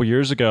were a couple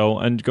years ago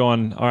and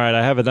going, all right,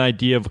 I have an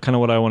idea of kind of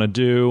what I want to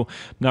do.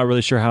 I'm not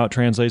really sure how it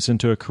translates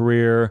into a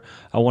career.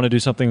 I want to do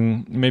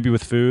something maybe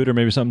with food or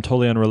maybe something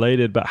totally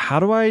unrelated. But how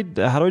do I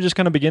just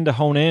kind of begin to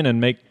hone in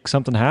and make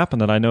something happen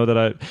that I know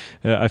that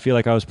I feel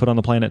like I was put on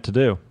the planet to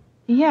do?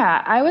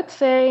 Yeah, I would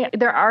say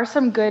there are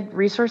some good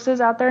resources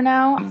out there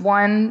now.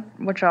 One,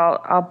 which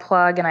I'll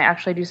plug, and I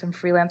actually do some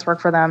freelance work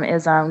for them,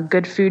 is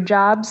Good Food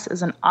Jobs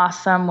is an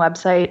awesome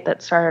website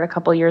that started a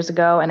couple years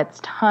ago, and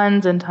it's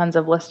tons and tons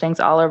of listings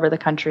all over the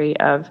country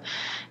of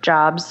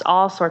jobs,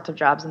 all sorts of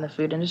jobs in the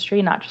food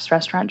industry, not just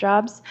restaurant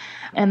jobs.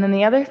 And then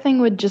the other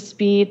thing would just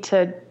be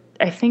to,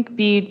 I think,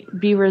 be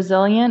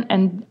resilient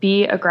and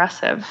be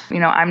aggressive.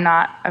 I'm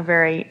not a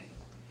very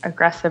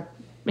aggressive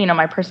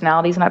my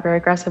personality is not very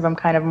aggressive. I'm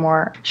kind of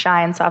more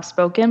shy and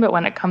soft-spoken, but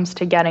when it comes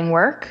to getting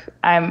work,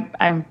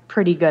 I'm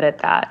pretty good at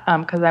that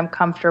because I'm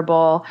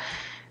comfortable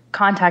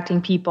contacting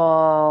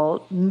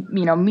people,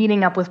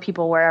 meeting up with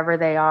people wherever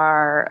they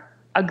are,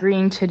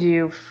 agreeing to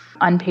do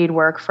unpaid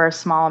work for a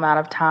small amount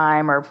of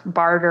time or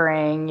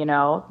bartering,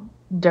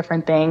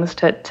 different things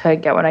to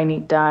get what I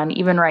need done.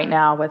 Even right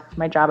now with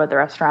my job at the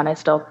restaurant, I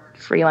still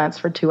freelance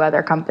for 2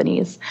 other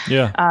companies.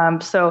 Yeah.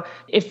 So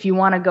if you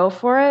want to go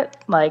for it,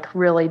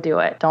 really do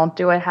it. Don't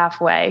do it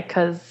halfway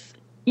because,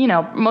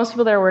 most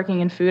people that are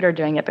working in food are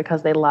doing it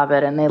because they love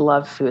it and they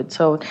love food.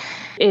 So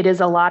it is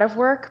a lot of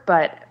work,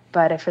 but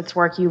if it's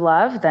work you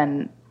love,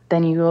 then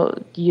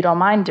you don't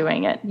mind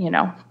doing it,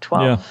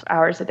 12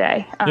 hours a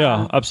day.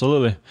 Yeah,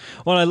 absolutely.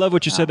 Well, I love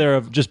what you said there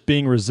of just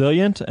being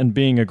resilient and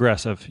being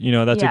aggressive.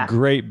 That's a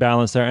great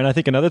balance there. And I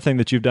think another thing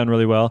that you've done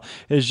really well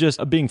is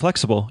just being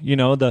flexible.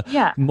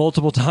 The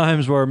multiple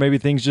times where maybe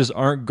things just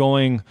aren't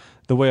going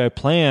the way I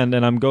planned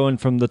and I'm going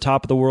from the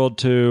top of the world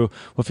to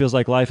what feels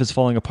like life is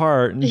falling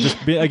apart. And just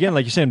again,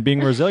 like you're saying,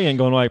 being resilient,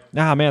 going like,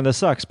 man, this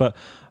sucks. But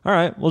all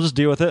right, we'll just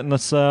deal with it and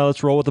let's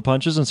roll with the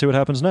punches and see what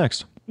happens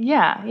next.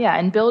 Yeah.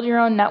 And build your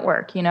own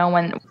network. When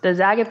the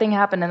Zagat thing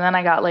happened and then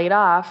I got laid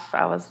off,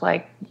 I was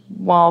like,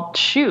 well,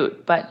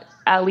 shoot. But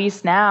at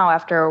least now,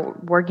 after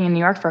working in New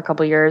York for a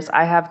couple of years,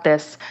 I have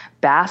this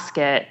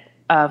basket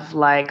of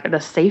the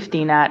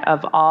safety net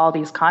of all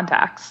these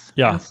contacts.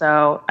 Yeah. And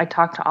so I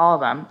talked to all of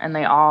them and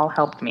they all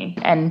helped me.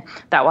 And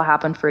that will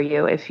happen for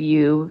you if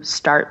you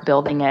start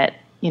building it,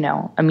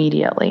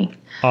 immediately.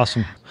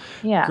 Awesome.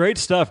 Yeah. Great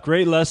stuff.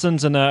 Great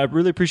lessons. And I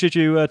really appreciate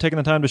you taking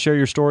the time to share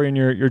your story and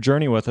your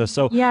journey with us.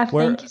 So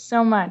thank you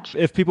so much.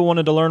 If people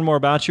wanted to learn more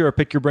about you or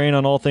pick your brain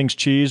on all things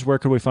cheese, where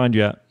could we find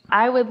you at?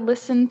 I would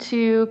listen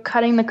to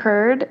Cutting the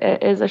Curd.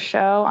 It is a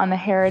show on the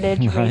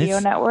Heritage Radio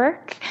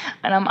Network.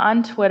 And I'm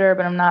on Twitter,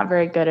 but I'm not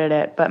very good at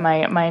it. But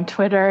my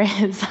Twitter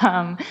is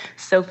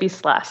Sophie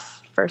Sless.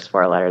 First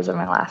 4 letters of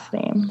my last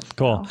name.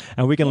 Cool.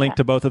 And we can link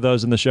to both of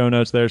those in the show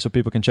notes there so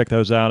people can check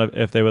those out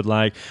if they would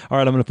like. All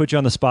right, I'm going to put you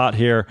on the spot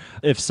here.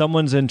 If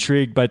someone's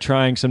intrigued by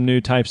trying some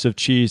new types of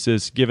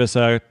cheeses, give us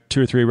 2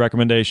 or 3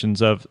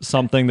 recommendations of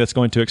something that's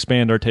going to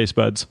expand our taste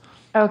buds.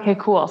 Okay,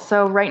 cool.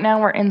 So right now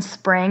we're in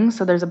spring,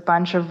 so there's a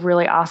bunch of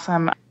really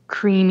awesome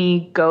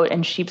creamy goat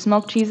and sheep's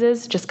milk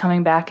cheeses just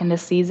coming back into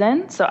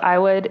season. So I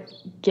would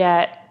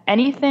get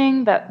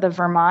anything that the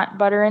Vermont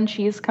Butter and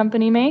Cheese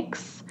Company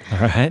makes. All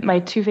right. My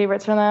 2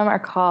 favorites from them are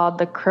called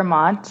the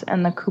Cremant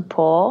and the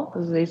Coupole.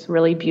 Those are these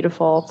really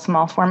beautiful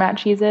small format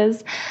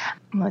cheeses.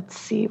 Let's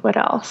see, what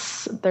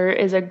else? There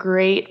is a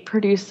great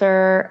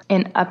producer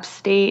in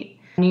upstate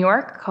New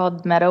York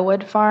called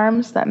Meadowood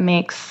Farms that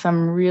makes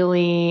some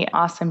really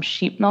awesome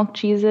sheep milk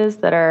cheeses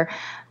that are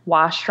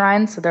washed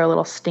rind, so they're a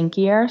little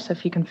stinkier. So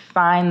if you can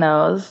find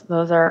those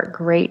are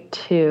great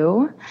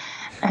too.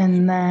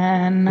 And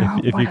then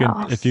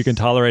if you can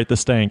tolerate the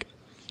stank.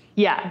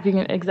 Yeah, if you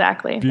can,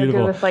 exactly. Beautiful.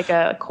 They're good with like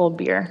a cold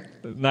beer.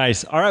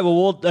 Nice. All right.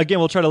 Well,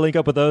 we'll try to link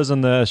up with those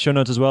in the show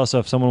notes as well. So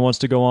if someone wants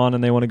to go on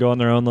and they want to go on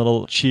their own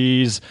little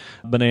cheese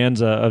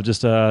bonanza of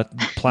just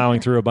plowing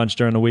through a bunch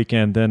during the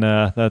weekend, then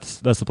that's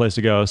the place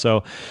to go.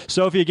 So,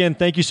 Sophie, again,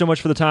 thank you so much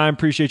for the time.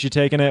 Appreciate you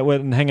taking it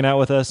and hanging out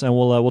with us, and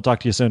we'll talk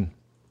to you soon.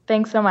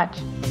 Thanks so much.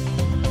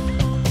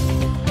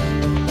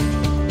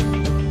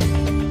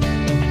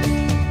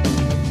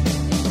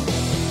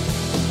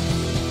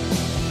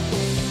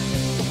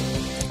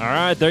 All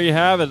right, there you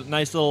have it.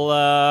 Nice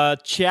little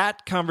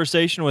chat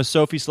conversation with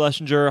Sophie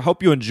Slesinger.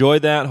 Hope you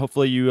enjoyed that.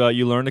 Hopefully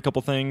you learned a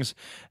couple things,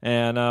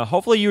 and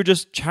hopefully you were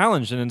just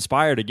challenged and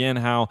inspired again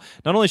how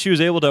not only she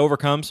was able to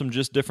overcome some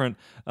just different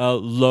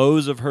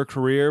lows of her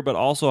career, but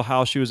also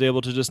how she was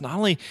able to just not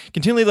only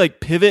continually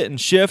like pivot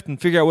and shift and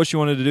figure out what she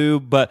wanted to do,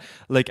 but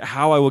like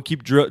how I will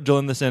keep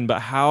drilling this in, but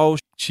how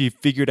she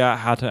figured out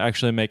how to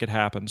actually make it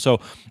happen.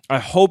 So I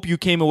hope you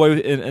came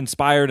away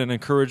inspired and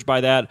encouraged by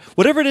that.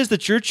 Whatever it is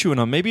that you're chewing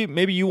on,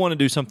 maybe you want to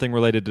do something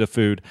related to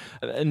food,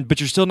 but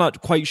you're still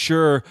not quite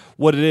sure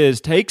what it is.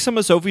 Take some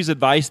of Sophie's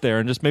advice there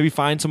and just maybe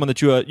find someone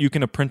that you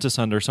can apprentice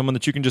under, someone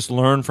that you can just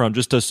learn from,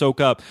 just to soak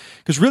up.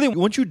 Because really,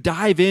 once you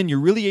dive in, you're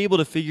really able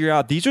to figure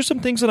out, these are some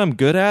things that I'm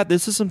good at.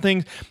 This is some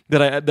things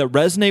that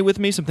resonate with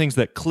me, some things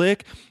that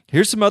click.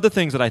 Here's some other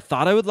things that I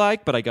thought I would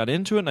like, but I got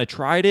into it and I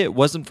tried it. It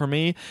wasn't for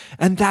me.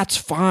 And that's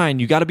fine.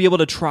 You got to be able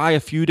to try a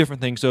few different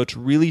things, though, to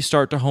really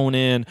start to hone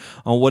in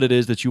on what it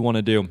is that you want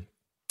to do.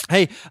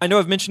 Hey, I know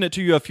I've mentioned it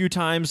to you a few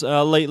times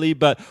lately,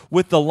 but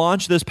with the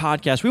launch of this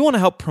podcast, we want to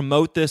help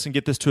promote this and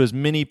get this to as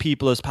many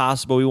people as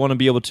possible. We want to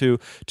be able to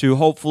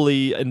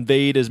hopefully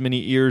invade as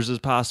many ears as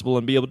possible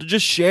and be able to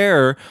just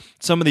share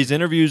some of these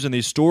interviews and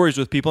these stories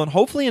with people and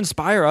hopefully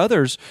inspire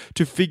others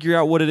to figure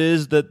out what it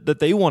is that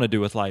they want to do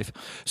with life.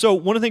 So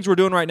one of the things we're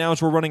doing right now is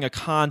we're running a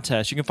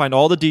contest. You can find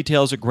all the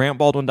details at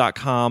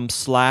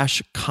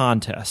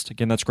grantbaldwin.com/contest.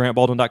 Again, that's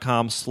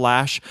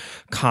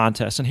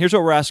grantbaldwin.com/contest. And here's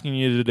what we're asking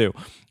you to do.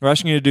 We're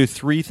asking you to do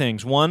three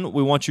things. One,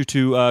 we want you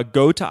to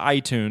go to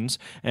iTunes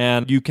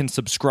and you can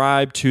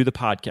subscribe to the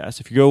podcast.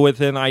 If you go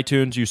within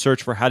iTunes, you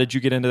search for How Did You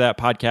Get Into That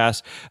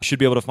Podcast, you should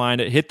be able to find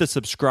it. Hit the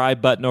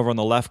subscribe button over on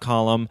the left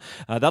column.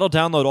 That'll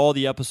download all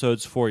the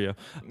episodes for you.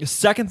 The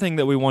second thing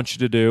that we want you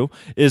to do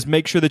is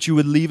make sure that you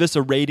would leave us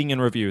a rating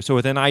and review. So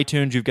within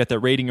iTunes, you've got that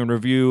rating and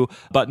review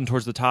button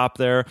towards the top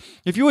there.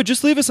 If you would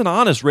just leave us an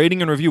honest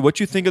rating and review,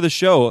 what you think of the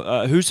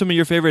show, who some of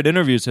your favorite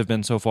interviews have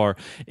been so far.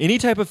 Any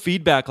type of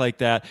feedback like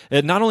that,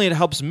 not only it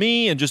helps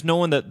me and just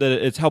knowing that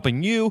it's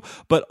helping you,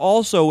 but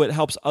also it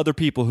helps other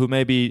people who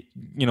may be,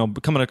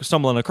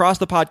 stumbling across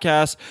the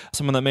podcast,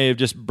 someone that may have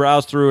just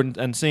browsed through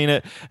and seen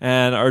it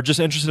and are just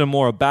interested in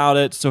more about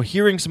it. So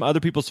hearing some other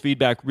people's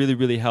feedback really,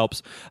 really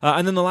helps.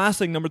 And then the last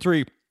thing, number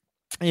 3,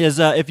 is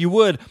if you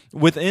would,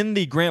 within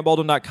the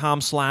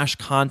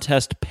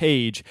grantbaldwin.com/contest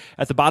page,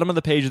 at the bottom of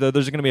the page,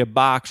 there's going to be a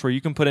box where you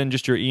can put in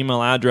just your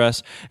email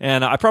address.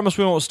 And I promise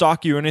we won't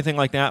stalk you or anything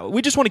like that.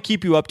 We just want to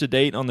keep you up to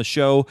date on the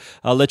show,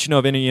 let you know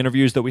of any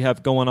interviews that we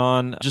have going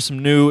on, just some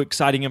new,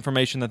 exciting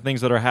information, and things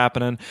that are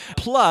happening.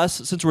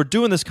 Plus, since we're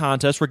doing this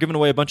contest, we're giving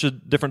away a bunch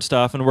of different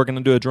stuff, and we're going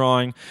to do a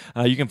drawing.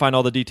 You can find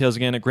all the details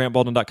again at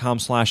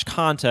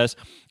grantbaldwin.com/contest.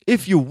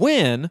 If you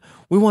win,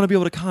 we want to be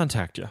able to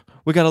contact you.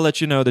 We got to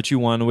let you know that you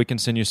won, and we can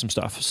send you some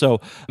stuff.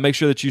 So make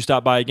sure that you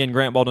stop by, again,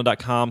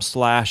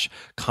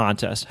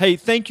 grantbaldwin.com/contest. Hey,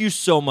 thank you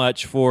so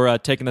much for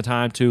taking the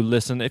time to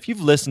listen. If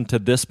you've listened to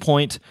this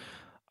point,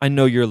 I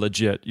know you're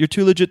legit. You're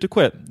too legit to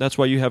quit. That's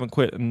why you haven't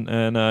quit,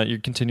 and you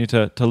continue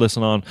to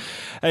listen on.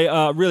 Hey,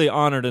 really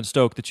honored and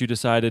stoked that you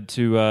decided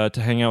to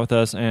hang out with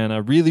us,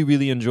 and really,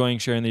 really enjoying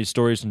sharing these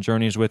stories and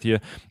journeys with you.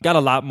 Got a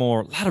lot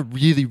of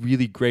really,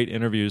 really great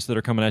interviews that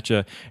are coming at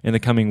you in the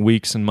coming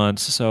weeks and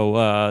months.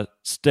 So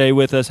stay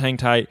with us, hang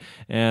tight,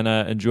 and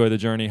enjoy the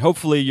journey.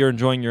 Hopefully, you're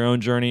enjoying your own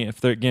journey.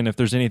 If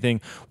there's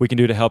anything we can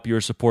do to help you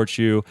or support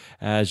you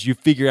as you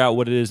figure out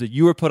what it is that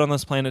you were put on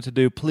this planet to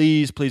do,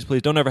 please, please,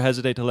 please don't ever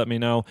hesitate to let me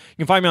know. You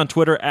can find me on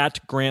Twitter at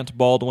Grant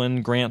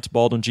Baldwin, Grant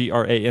Baldwin,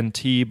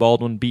 Grant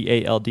Baldwin,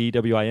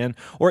 Baldwin,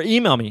 or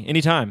email me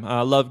anytime.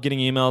 I love getting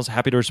emails.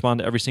 Happy to respond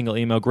to every single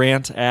email.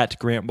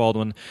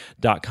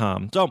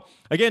 Grant@grantbaldwin.com. So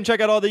again,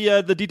 check out all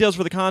the details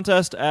for the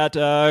contest at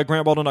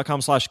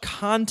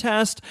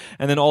grantbaldwin.com/contest,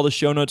 and then all the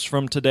show notes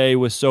from today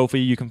with Sophie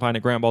you can find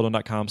at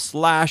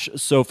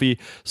grantbaldwin.com/Sophie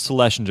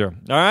Slesinger.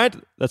 All right?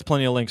 That's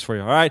plenty of links for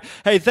you. All right?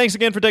 Hey, thanks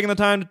again for taking the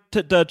time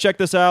to check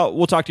this out.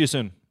 We'll talk to you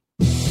soon.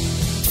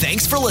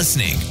 Thanks for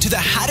listening to the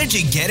How Did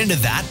You Get Into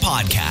That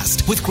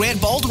podcast with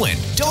Grant Baldwin.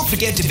 Don't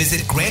forget to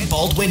visit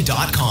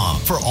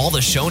grantbaldwin.com for all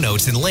the show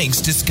notes and links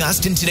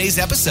discussed in today's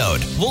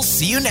episode. We'll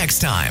see you next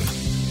time.